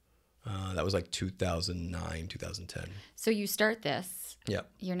like 2009, 2010. So you start this. Yeah.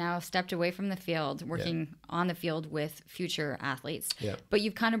 You're now stepped away from the field, working on the field with future athletes. Yeah. But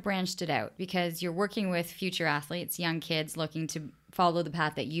you've kind of branched it out because you're working with future athletes, young kids looking to follow the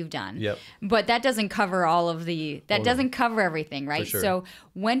path that you've done. Yep. But that doesn't cover doesn't cover everything, right? For sure. So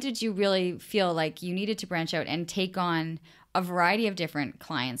when did you really feel like you needed to branch out and take on a variety of different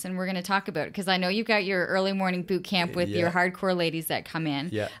clients? And we're going to talk about it because I know you've got your early morning boot camp with your hardcore ladies that come in.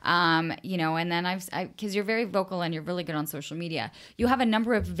 Yeah. You know, and then because you're very vocal and you're really good on social media, you have a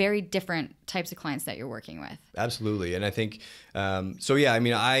number of very different types of clients that you're working with. Absolutely. And I think, so yeah, I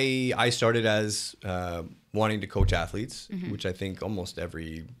mean, I started as wanting to coach athletes, which I think almost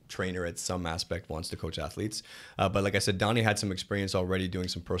every trainer at some aspect wants to coach athletes. But like I said, Donnie had some experience already doing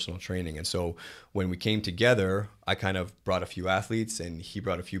some personal training. And so when we came together, I kind of brought a few athletes and he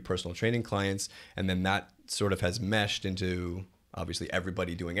brought a few personal training clients. And then that sort of has meshed into obviously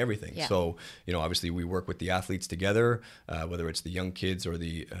everybody doing everything. Yeah. So, you know, obviously we work with the athletes together, whether it's the young kids or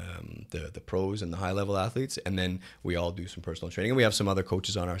the pros and the high level athletes. And then we all do some personal training, and we have some other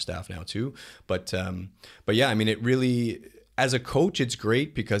coaches on our staff now too. But yeah, I mean, it really, as a coach, it's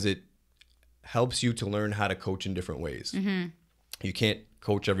great because it helps you to learn how to coach in different ways. You can't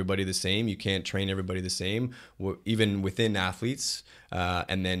coach everybody the same. You can't train everybody the same, even within athletes.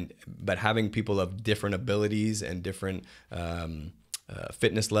 But having people of different abilities and different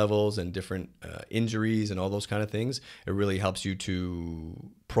fitness levels and different injuries and all those kind of things, it really helps you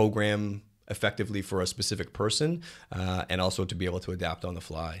to program effectively for a specific person, and also to be able to adapt on the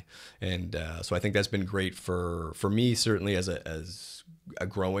fly. And so I think that's been great for me, certainly as a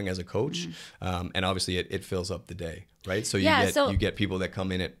growing as a coach. And obviously it fills up the day, right? So you get people that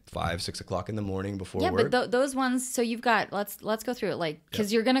come in at 5, 6 o'clock in the morning before work. Yeah, but those ones, so you've got, let's go through it, like,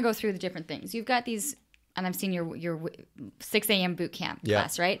 because you're going to go through the different things. You've got these, and I've seen your 6 a.m. boot camp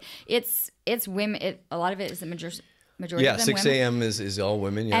class, right? It's women, a lot of it is the majority of them 6 a.m. is all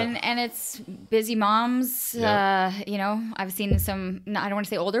women, yeah. And it's busy moms, you know, I've seen some, I don't want to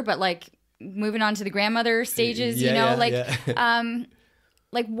say older, but like moving on to the grandmother stages,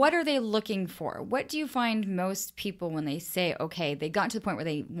 like what are they looking for? What do you find most people when they say, okay, they got to the point where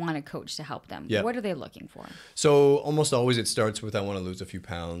they want a coach to help them? What are they looking for? So almost always it starts with, I want to lose a few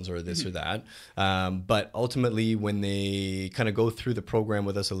pounds or this or that. But ultimately when they kind of go through the program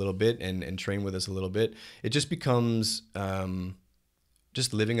with us a little bit and train with us a little bit, it just becomes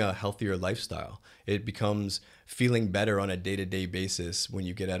just living a healthier lifestyle. It becomes feeling better on a day-to-day basis when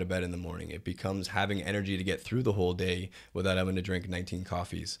you get out of bed in the morning. It becomes having energy to get through the whole day without having to drink 19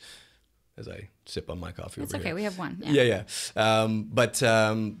 coffees, as I sip on my coffee. It's over okay. here. We have one. Yeah. But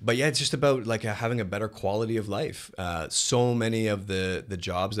yeah, it's just about like having a better quality of life. So many of the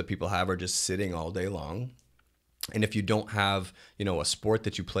jobs that people have are just sitting all day long. And if you don't have, you know, a sport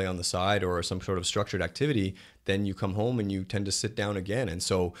that you play on the side or some sort of structured activity, then you come home and you tend to sit down again. And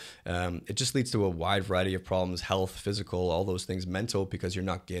so it just leads to a wide variety of problems, health, physical, all those things, mental, because you're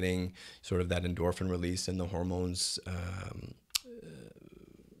not getting sort of that endorphin release and the hormones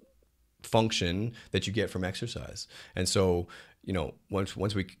function that you get from exercise. And so, you know, once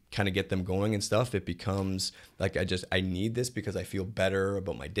we kind of get them going and stuff, it becomes like I need this because I feel better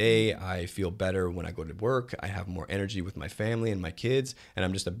about my day. I feel better when I go to work. I have more energy with my family and my kids, and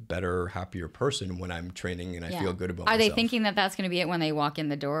I'm just a better, happier person when I'm training and I feel good about myself. Are they thinking that that's going to be it when they walk in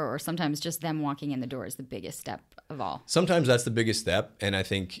the door, or sometimes just them walking in the door is the biggest step of all? Sometimes that's the biggest step, and I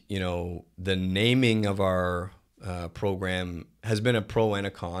think, you know, the naming of our program has been a pro and a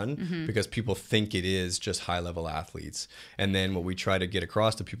con because people think it is just high level athletes. And then what we try to get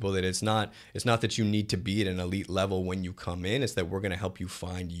across to people that it's not that you need to be at an elite level when you come in. It's that we're going to help you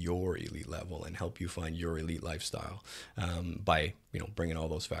find your elite level and help you find your elite lifestyle by, you know, bringing all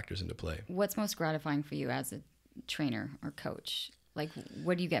those factors into play. What's most gratifying for you as a trainer or coach? Like,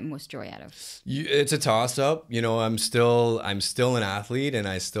 what do you get most joy out of? It's a toss up. You know, I'm still an athlete, and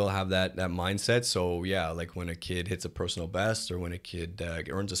I still have that mindset. So yeah, like when a kid hits a personal best, or when a kid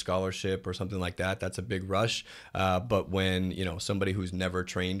earns a scholarship or something like that, that's a big rush. But when, you know, somebody who's never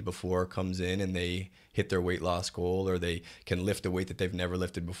trained before comes in and they hit their weight loss goal, or they can lift a weight that they've never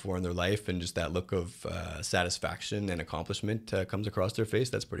lifted before in their life, and just that look of satisfaction and accomplishment comes across their face,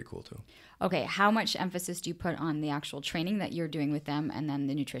 that's pretty cool too. Okay, how much emphasis do you put on the actual training that you're doing with them, and then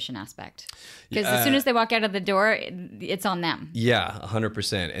the nutrition aspect? Because as soon as they walk out of the door, it's on them. Yeah,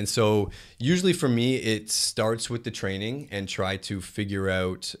 100%. And so usually for me, it starts with the training, and try to figure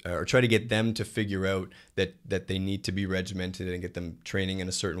out, or try to get them to figure out that they need to be regimented and get them training in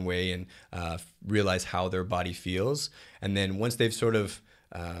a certain way, and realize how their body feels. And then once they've sort of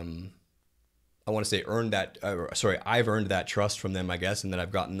I want to say I've earned that trust from them, I guess, and that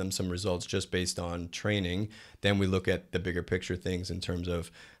I've gotten them some results just based on training. Then we look at the bigger picture things in terms of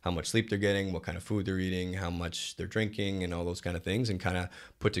how much sleep they're getting, what kind of food they're eating, how much they're drinking, and all those kind of things, and kind of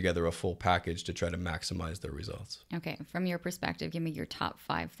put together a full package to try to maximize their results. Okay, from your perspective, give me your top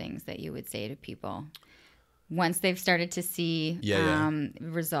 5 things that you would say to people once they've started to see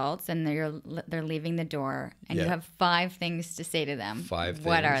results, and they're leaving the door, and you have 5 things to say to them. 5 things.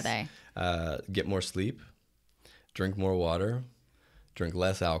 What are they? Get more sleep, drink more water, drink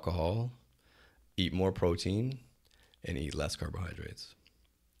less alcohol, eat more protein, and eat less carbohydrates.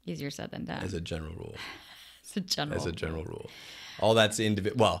 Easier said than done. As a general rule. As a general rule. All that's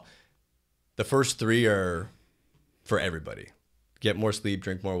individual. Well, the first 3 are for everybody. Get more sleep,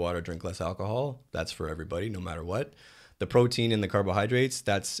 drink more water, drink less alcohol. That's for everybody, no matter what. The protein and the carbohydrates,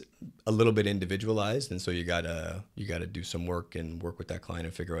 that's a little bit individualized, and so you gotta do some work and work with that client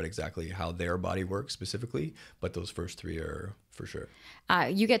and figure out exactly how their body works specifically. But those first 3 are for sure.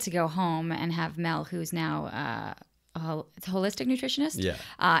 You get to go home and have Mel, who's now a holistic nutritionist. Yeah.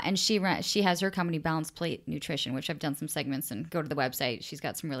 And she has her company, Balanced Plate Nutrition, which I've done some segments, and go to the website. She's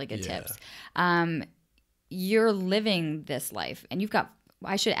got some really good tips. You're living this life, and you've got,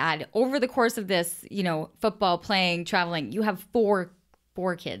 I should add, over the course of this, you know, football, playing, traveling, you have four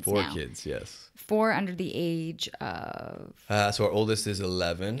kids now. 4 kids, yes. 4 under the age of... So our oldest is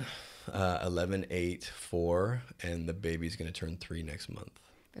 11, 8, 4, and the baby's going to turn 3 next month.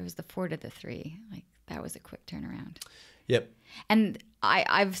 It was the 4 to the 3. Like, that was a quick turnaround. Yep. And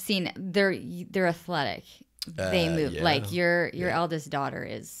I've seen they're athletic. They move. Like your eldest daughter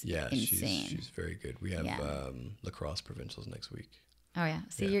is insane. She's very good. We have lacrosse provincials next week. Oh yeah.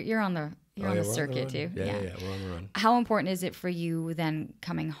 See, you're on the circuit too. Yeah, we're on the run. How important is it for you then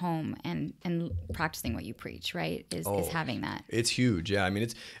coming home and practicing what you preach, right? Is having that. It's huge. Yeah. I mean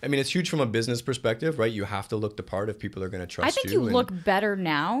it's huge from a business perspective, right? You have to look the part if people are going to trust you. I think you look better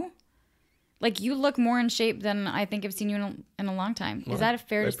now. Like, you look more in shape than I think I've seen you in a long time. Is that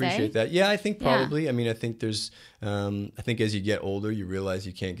fair to say? I appreciate that. Yeah, I think probably. Yeah. I mean, I think there's, I think as you get older, you realize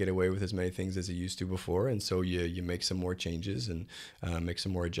you can't get away with as many things as you used to before. And so you make some more changes and make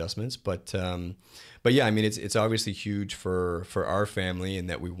some more adjustments. But yeah, I mean, it's obviously huge for our family, in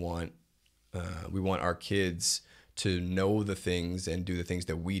that we want our kids to know the things and do the things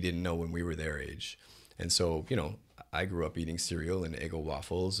that we didn't know when we were their age. And so, you know, I grew up eating cereal and Eggo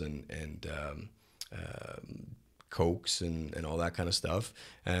waffles and Cokes and all that kind of stuff.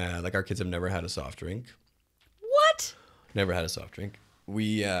 Like, our kids have never had a soft drink. What? Never had a soft drink.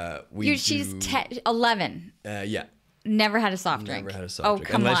 She's 11. Yeah. Never had a soft drink. Never had a soft drink.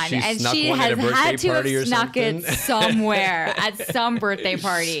 Come on. And she has had to have snuck it somewhere at some birthday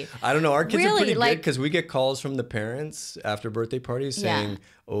party. I don't know. Our kids are pretty good, because we get calls from the parents after birthday parties saying,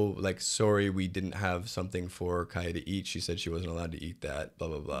 oh, like, sorry, we didn't have something for Kaya to eat. She said she wasn't allowed to eat that, blah,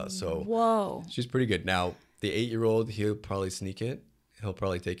 blah, blah. So whoa, she's pretty good. Now, the 8-year-old, he'll probably sneak it. He'll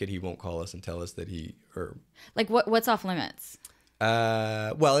probably take it. He won't call us and tell us that Like, what's off limits?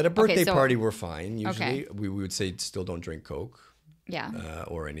 Well, at a birthday party, we're fine. Usually, we would say still don't drink Coke.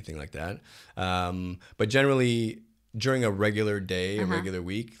 or anything like that. But generally, during a regular day, a regular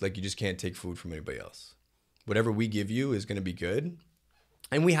week, like you just can't take food from anybody else. Whatever we give you is going to be good.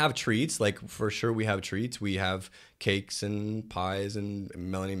 And we have treats, like for sure we have treats. We have cakes and pies, and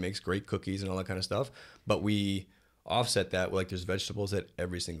Melanie makes great cookies and all that kind of stuff. But we offset that, like there's vegetables at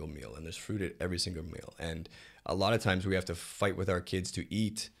every single meal and there's fruit at every single meal. And a lot of times we have to fight with our kids to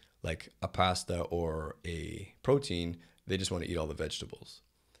eat like a pasta or a protein. They just want to eat all the vegetables,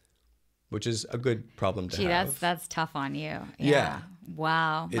 which is a good problem to have. That's tough on you. Yeah.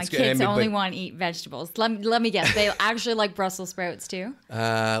 Wow. My kids only want to eat vegetables. Let me guess. They actually like Brussels sprouts too?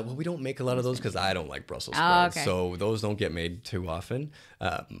 Well, we don't make a lot of those because I don't like Brussels sprouts. Okay. So those don't get made too often.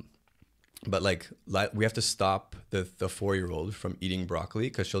 But like we have to stop the 4-year-old from eating broccoli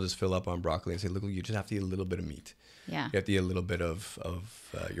because she'll just fill up on broccoli and say, look, you just have to eat a little bit of meat. Yeah. You have to eat a little bit of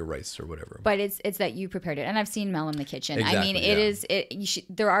your rice or whatever. But it's that you prepared it, and I've seen Mel in the kitchen. Exactly, I mean,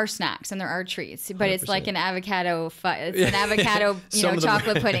 there are snacks and there are treats, but 100%. It's like an avocado.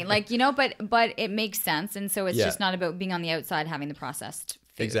 Chocolate pudding, like But it makes sense, and so it's just not about being on the outside having the processed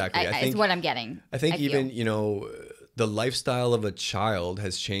food. Exactly, I think is what I'm getting. I think even the lifestyle of a child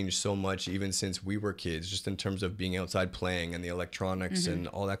has changed so much even since we were kids, just in terms of being outside playing and the electronics and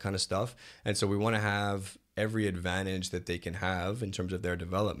all that kind of stuff. And so we want to have every advantage that they can have in terms of their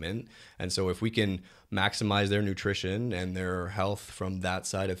development. And so if we can maximize their nutrition and their health from that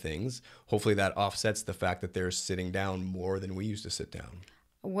side of things, hopefully that offsets the fact that they're sitting down more than we used to sit down.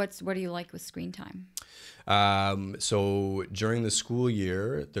 What do you like with screen time? So during the school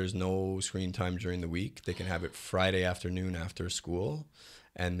year, there's no screen time during the week. They can have it Friday afternoon after school.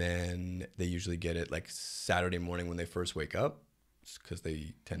 And then they usually get it like Saturday morning when they first wake up, because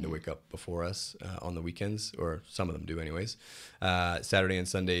they tend to wake up before us on the weekends, or some of them do anyways. Saturday and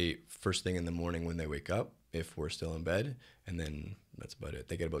Sunday, first thing in the morning when they wake up, if we're still in bed, and then that's about it.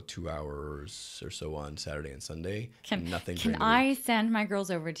 They get about 2 hours or so on Saturday and Sunday. Can I send my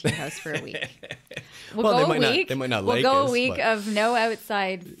girls over to your house for a week? They might not like us. We'll go a week of no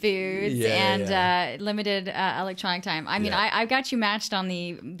outside foods and limited electronic time. I mean, I've got you matched on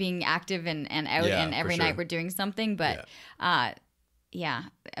the being active and out, and every night we're doing something, but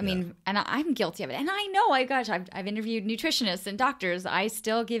I mean, and I'm guilty of it. And I know, I've interviewed nutritionists and doctors. I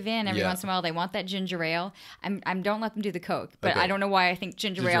still give in every once in a while. They want that ginger ale. I don't let them do the Coke, but I don't know why I think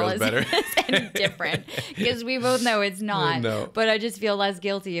ginger ale is better. any different, because we both know it's not. No. But I just feel less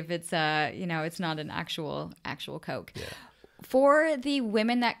guilty if it's it's not an actual Coke. Yeah. For the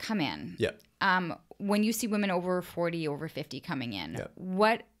women that come in, when you see women over 40, over 50 coming in,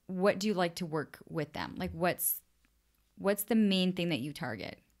 what do you like to work with them? Like what's the main thing that you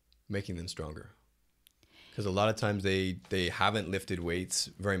target? Making them stronger. Because a lot of times they haven't lifted weights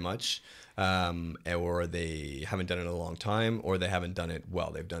very much, or they haven't done it in a long time, or they haven't done it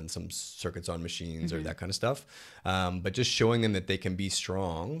well. They've done some circuits on machines or that kind of stuff. But just showing them that they can be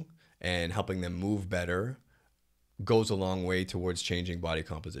strong and helping them move better goes a long way towards changing body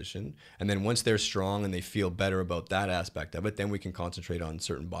composition. And then once they're strong and they feel better about that aspect of it, then we can concentrate on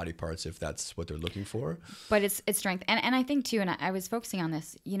certain body parts if that's what they're looking for. But it's strength. And I think too, and I was focusing on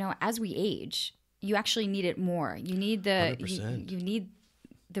this, as we age, you actually need it more. You need you need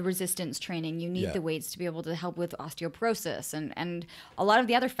the resistance training. You need the weights to be able to help with osteoporosis and a lot of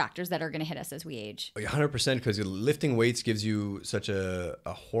the other factors that are going to hit us as we age. 100%, because lifting weights gives you such a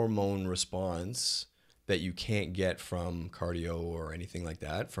hormone response that you can't get from cardio or anything like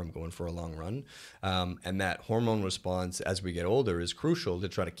that, from going for a long run. And that hormone response as we get older is crucial to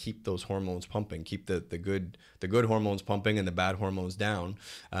try to keep those hormones pumping, keep the good hormones pumping and the bad hormones down.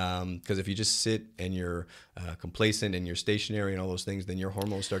 Because if you just sit and you're complacent and you're stationary and all those things, then your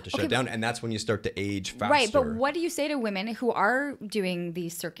hormones start to shut down. And that's when you start to age faster. Right, but what do you say to women who are doing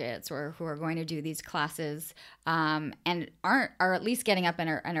these circuits or who are going to do these classes and are at least getting up and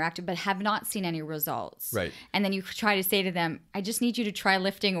are active, but have not seen any results? Right. And then you try to say to them, I just need you to try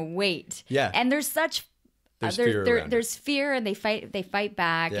lifting a weight. Yeah. And there's such there's fear, and they fight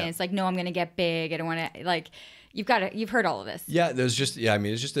back, and it's like, no, I'm going to get big. I don't want to, like, you've heard all of this. Yeah, it's just you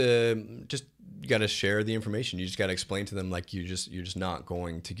got to share the information. You just got to explain to them, like, you're just not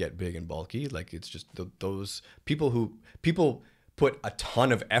going to get big and bulky. Like, it's just those people put a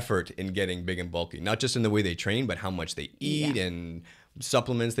ton of effort in getting big and bulky, not just in the way they train, but how much they eat and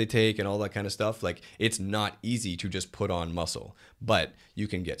supplements they take and all that kind of stuff. Like, it's not easy to just put on muscle, but you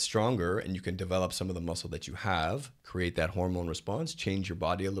can get stronger and you can develop some of the muscle that you have, create that hormone response, change your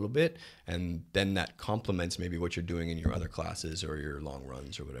body a little bit, and then that complements maybe what you're doing in your other classes or your long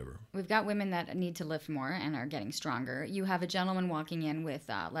runs or whatever. We've got women that need to lift more and are getting stronger. You have a gentleman walking in with,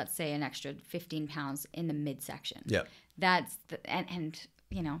 let's say, an extra 15 pounds in the midsection. Yeah. That's and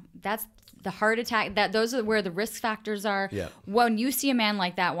you know, that's the heart attack. Those are where the risk factors are. Yeah. When you see a man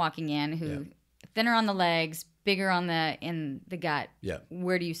like that walking in, who thinner on the legs, bigger in the gut,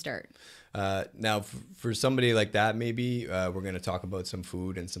 where do you start? Now, for somebody like that, maybe we're going to talk about some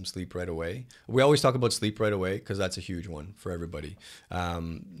food and some sleep right away. We always talk about sleep right away because that's a huge one for everybody.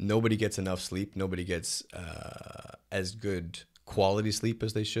 Nobody gets enough sleep. Nobody gets as good quality sleep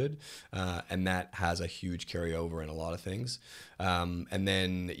as they should. And that has a huge carryover in a lot of things. And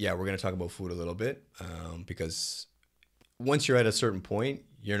then, we're going to talk about food a little bit because once you're at a certain point,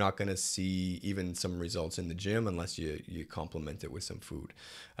 you're not going to see even some results in the gym unless you complement it with some food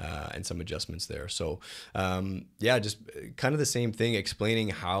and some adjustments there. So just kind of the same thing, explaining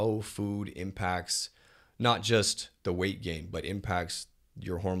how food impacts not just the weight gain, but impacts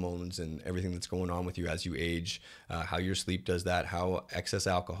your hormones and everything that's going on with you as you age, how your sleep does that, how excess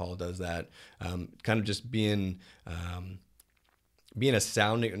alcohol does that, kind of just being not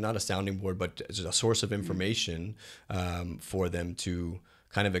a sounding board, but as a source of information for them to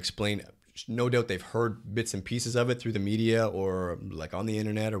kind of explain. No doubt they've heard bits and pieces of it through the media or like on the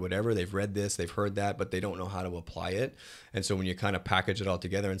internet or whatever. They've read this, they've heard that, but they don't know how to apply it. And so when you kind of package it all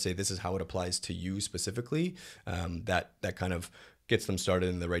together and say, this is how it applies to you specifically, that kind of gets them started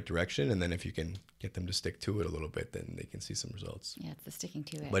in the right direction. And then if you can get them to stick to it a little bit, then they can see some results. Yeah, it's the sticking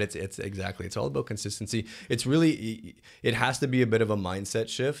to it. But it's exactly, it's all about consistency. It's really, it has to be a bit of a mindset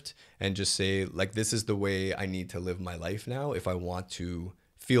shift and just say, like, this is the way I need to live my life now if I want to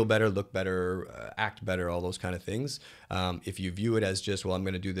feel better, look better, act better, all those kind of things. If you view it as just, well, I'm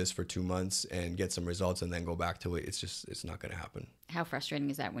going to do this for 2 months and get some results and then go back to it, it's not going to happen. How frustrating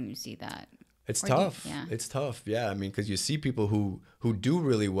is that when you see that? It's tough. It's tough. Yeah. I mean, because you see people who do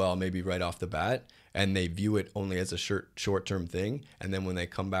really well, maybe right off the bat, and they view it only as a short-term thing. And then when they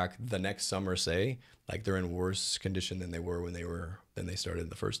come back the next summer, say, like, they're in worse condition than they were when they started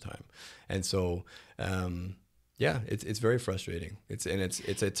the first time. And so, it's very frustrating. It's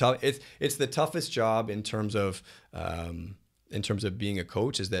the toughest job in terms of being a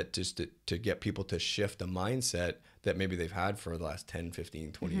coach, is that just to get people to shift a mindset that maybe they've had for the last 10,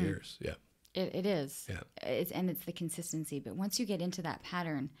 15, 20 years. Yeah. It is. Yeah. It's the consistency. But once you get into that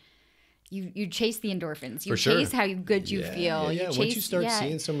pattern, you chase the endorphins. You for sure. chase how good you feel. Yeah. Once you start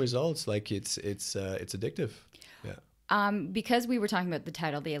seeing some results, like it's addictive. Yeah. Because we were talking about the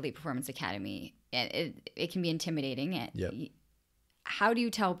title, the Elite Performance Academy, it can be intimidating. How do you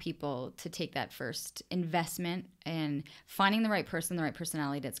tell people to take that first investment in finding the right person, the right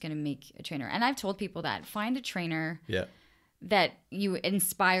personality that's going to make a trainer? And I've told people that find a trainer. Yeah. That you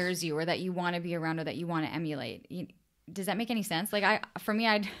inspires you, or that you want to be around, or that you want to emulate. Does that make any sense? Like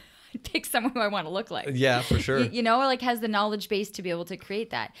I'd pick someone who I want to look like. Yeah, for sure. Like has the knowledge base to be able to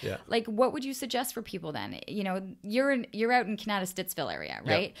create that. Yeah. Like, what would you suggest for people then? You're out in Canada-Stittsville area,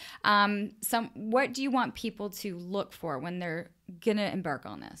 right? Yep. What do you want people to look for when they're gonna embark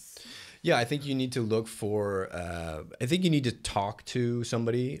on this? Yeah, I think you need to look for, I think you need to talk to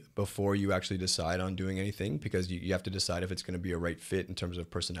somebody before you actually decide on doing anything, because you have to decide if it's going to be a right fit in terms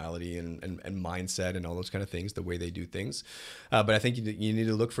of personality and mindset and all those kind of things, the way they do things. But I think you need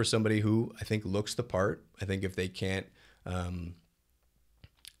to look for somebody who I think looks the part. I think if they can't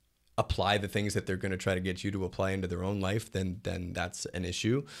apply the things that they're going to try to get you to apply into their own life, then that's an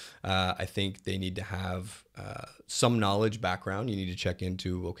issue. I think they need to have some knowledge background. You need to check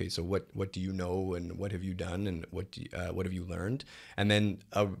into, okay, so what do you know, and what have you done, and what have you learned, and then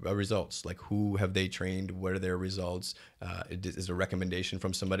results, like who have they trained, what are their results, is a recommendation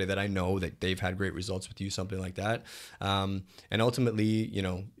from somebody that I know that they've had great results with you, something like that, and ultimately,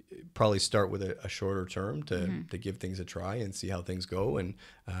 probably start with a shorter term to give things a try and see how things go, and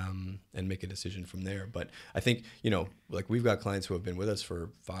make a decision from there. But I think, like we've got clients who have been with us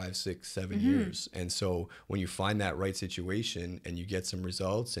for 5, 6, 7 years. And so when you find that right situation and you get some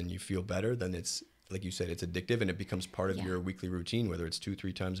results and you feel better, then it's, like you said, it's addictive, and it becomes part of your weekly routine, whether it's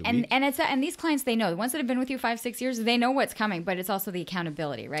 2-3 times a week. And these clients, they know, the ones that have been with you 5-6 years, they know what's coming, but it's also the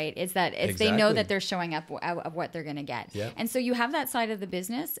accountability, right? They know that they're showing up of what they're going to get. Yeah. And so you have that side of the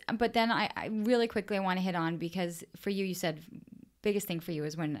business, but then I really quickly want to hit on, because for you said biggest thing for you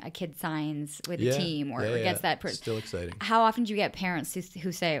is when a kid signs with a team or gets that person. Still exciting. How often do you get parents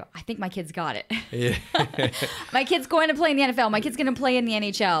who say, I think my kid's got it. Yeah. My kid's going to play in the NFL. My kid's going to play in the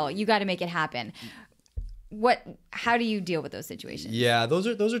NHL. You got to make it happen. How do you deal with those situations? Yeah, those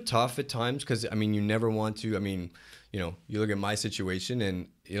are tough at times, because you never want to. You look at my situation,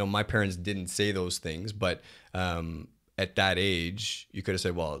 and my parents didn't say those things, but at that age, you could have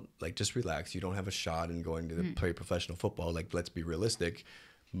said, well, like, just relax. You don't have a shot in going to play professional football. Like, let's be realistic.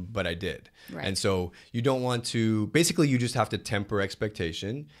 but I did. Right. And so you don't want to, basically you just have to temper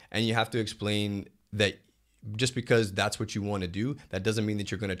expectation, and you have to explain that just because that's what you want to do, that doesn't mean that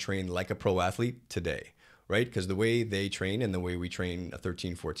you're going to train like a pro athlete today, right? Because the way they train and the way we train a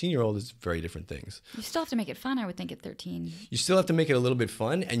 13, 14-year-old is very different things. You still have to make it fun, I would think, at 13. You still have to make it a little bit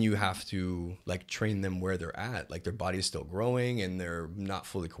fun, and you have to like train them where they're at. Like their body is still growing and they're not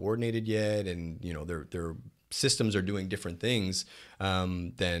fully coordinated yet, and you know their systems are doing different things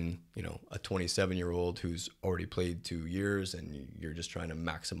than, you know, a 27-year-old who's already played 2 years and you're just trying to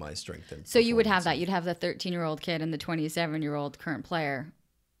maximize strength. And so you would have that. You'd have the 13-year-old kid and the 27-year-old current player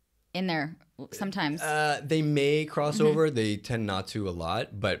in there sometimes. They may cross over. They tend not to a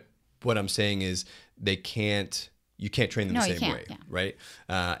lot. But what I'm saying is you can't train them the same way, right?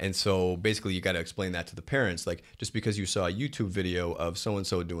 And so basically you got to explain that to the parents. Like, just because you saw a YouTube video of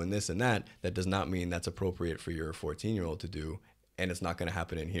so-and-so doing this and that does not mean that's appropriate for your 14-year-old to do, and it's not going to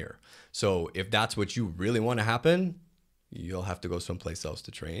happen in here. So if that's what you really want to happen, you'll have to go someplace else to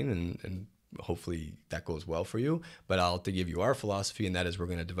train, and hopefully that goes well for you. But I'll have to give you our philosophy, and that is we're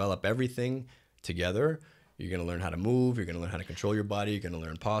going to develop everything together. You're going to learn how to move. You're going to learn how to control your body. You're going to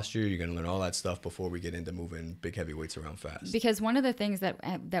learn posture. You're going to learn all that stuff before we get into moving big, heavy weights around fast. Because one of the things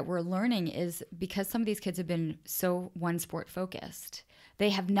that we're learning is, because some of these kids have been so one sport focused, they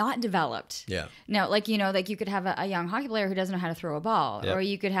have not developed. Yeah. No, like, you know, like you could have a young hockey player who doesn't know how to throw a ball, or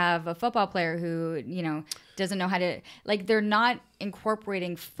you could have a football player who, you know, doesn't know how to, like, they're not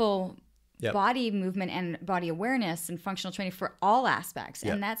incorporating full body movement and body awareness and functional training for all aspects.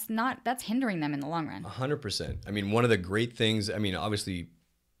 And that's hindering them in the long run. 100%. I mean, one of the great things, I mean, obviously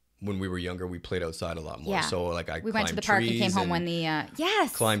when we were younger, we played outside a lot more. Yeah. So like we went to the park and came home when the,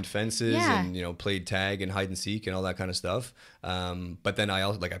 climbed fences and, you know, played tag and hide and seek and all that kind of stuff. But then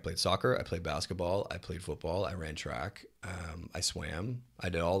I played soccer, I played basketball, I played football, I ran track, I swam, I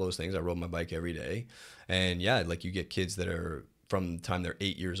did all those things. I rode my bike every day. And yeah, like you get kids that are, from the time they're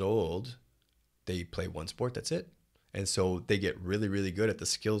 8 years old, they play one sport, that's it. And so they get really, really good at the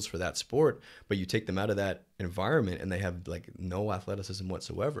skills for that sport, but you take them out of that environment and they have like no athleticism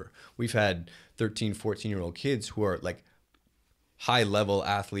whatsoever. We've had 13, 14-year-old kids who are like high level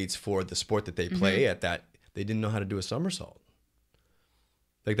athletes for the sport that they play at that. They didn't know how to do a somersault.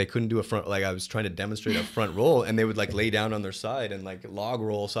 Like they couldn't do a front, like I was trying to demonstrate a front roll, and they would like lay down on their side and like log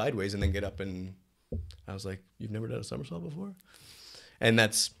roll sideways and then get up, and I was like, you've never done a somersault before? And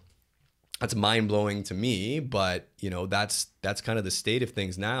that's mind-blowing to me, but you know, that's kind of the state of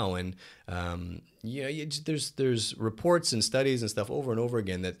things now. And there's reports and studies and stuff over and over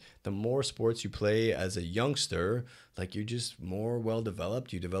again that the more sports you play as a youngster, like you're just more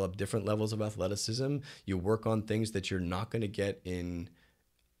well-developed. You develop different levels of athleticism. You work on things that you're not going to get in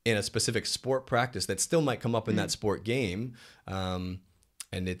a specific sport practice that still might come up in that sport game. And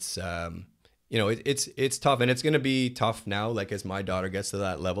it's you know, it's tough, and it's going to be tough now. Like as my daughter gets to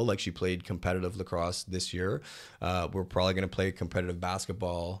that level, like she played competitive lacrosse this year. We're probably going to play competitive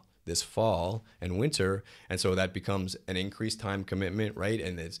basketball this fall and winter. And so that becomes an increased time commitment, right?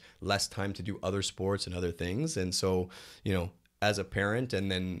 And it's less time to do other sports and other things. And so, you know, as a parent, and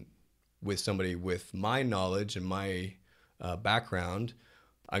then with somebody with my knowledge and my background,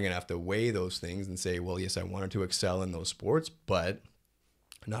 I'm going to have to weigh those things and say, well, yes, I wanted to excel in those sports, but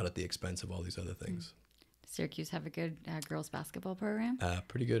not at the expense of all these other things. Does Syracuse have a good girls basketball program?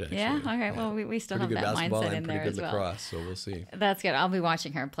 Pretty good, actually. Yeah? Okay. Well, we still pretty have that mindset in there as well. Pretty good lacrosse, so we'll see. That's good. I'll be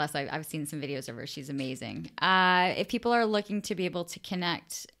watching her. Plus, I've seen some videos of her. She's amazing. If people are looking to be able to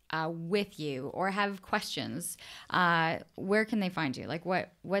connect with you or have questions, where can they find you? Like,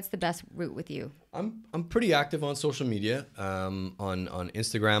 what's the best route with you? I'm pretty active on social media. On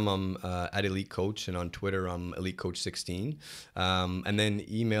Instagram, I'm at Elite Coach, and on Twitter, I'm Elite Coach 16. And then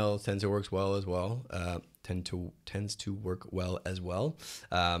email tends to work well as well. Tends to work well as well.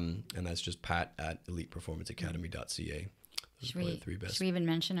 And that's just Pat at eliteperformanceacademy.ca. Those are the three best. Should we even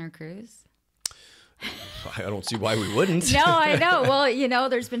mention our cruise? I don't see why we wouldn't. No, I know. Well, you know,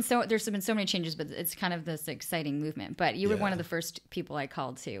 there's been so many changes, but it's kind of this exciting movement. But you were one of the first people I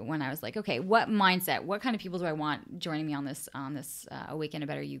called to when I was like, okay, what mindset, what kind of people do I want joining me on this Awaken a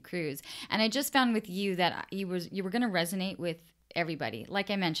Better You cruise? And I just found with you that you were going to resonate with everybody. Like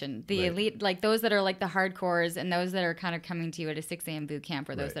I mentioned, the elite, like those that are like the hardcores, and those that are kind of coming to you at a 6 a.m. boot camp,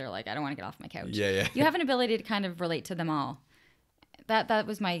 or those that are like, I don't want to get off my couch. Yeah. You have an ability to kind of relate to them all. That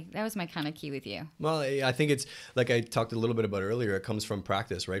was my kind of key with you. Well, I think it's like I talked a little bit about earlier. It comes from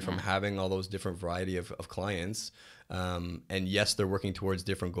practice, right? From having all those different variety of clients. And yes, they're working towards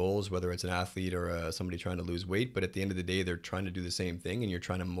different goals, whether it's an athlete or somebody trying to lose weight. But at the end of the day, they're trying to do the same thing, and you're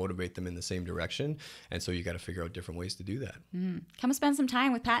trying to motivate them in the same direction. And so you got to figure out different ways to do that. Come spend some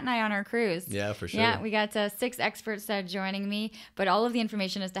time with Pat and I on our cruise. Yeah, for sure. Yeah, we got 6 experts joining me, but all of the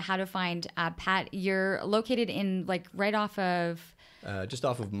information as to how to find Pat. You're located in like right off of. Just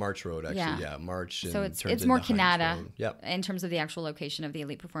off of March Road, actually. Yeah, March. So it's more Canada in terms of the actual location of the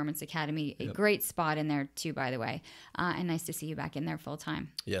Elite Performance Academy. A great spot in there too, by the way. And nice to see you back in there full time.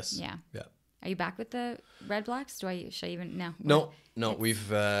 Yes. Yeah. Yeah. Are you back with the Red Blacks? Should I even no? No.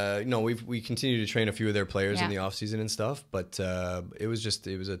 We continue to train a few of their players in the off season and stuff, but it was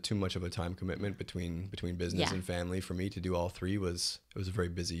too much of a time commitment between business and family for me to do all 3. It was a very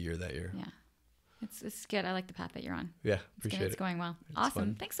busy year that year. Yeah. It's good. I like the path that you're on. Yeah, appreciate it. It's going well. Awesome.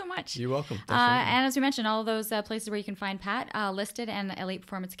 Fun. Thanks so much. You're welcome. And as we mentioned, all of those places where you can find Pat listed and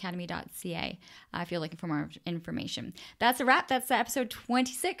eliteperformanceacademy.ca if you're looking for more information. That's a wrap. That's episode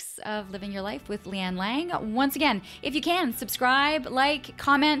 26 of Living Your Life with Leanne Lang. Once again, if you can, subscribe, like,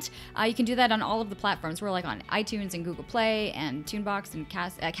 comment. You can do that on all of the platforms. We're like on iTunes and Google Play and TuneBox and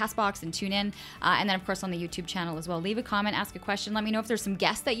CastBox and TuneIn. And then, of course, on the YouTube channel as well. Leave a comment, ask a question. Let me know if there's some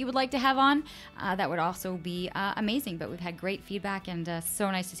guests that you would like to have on. That would also be amazing. But we've had great feedback and so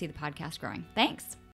nice to see the podcast growing. Thanks.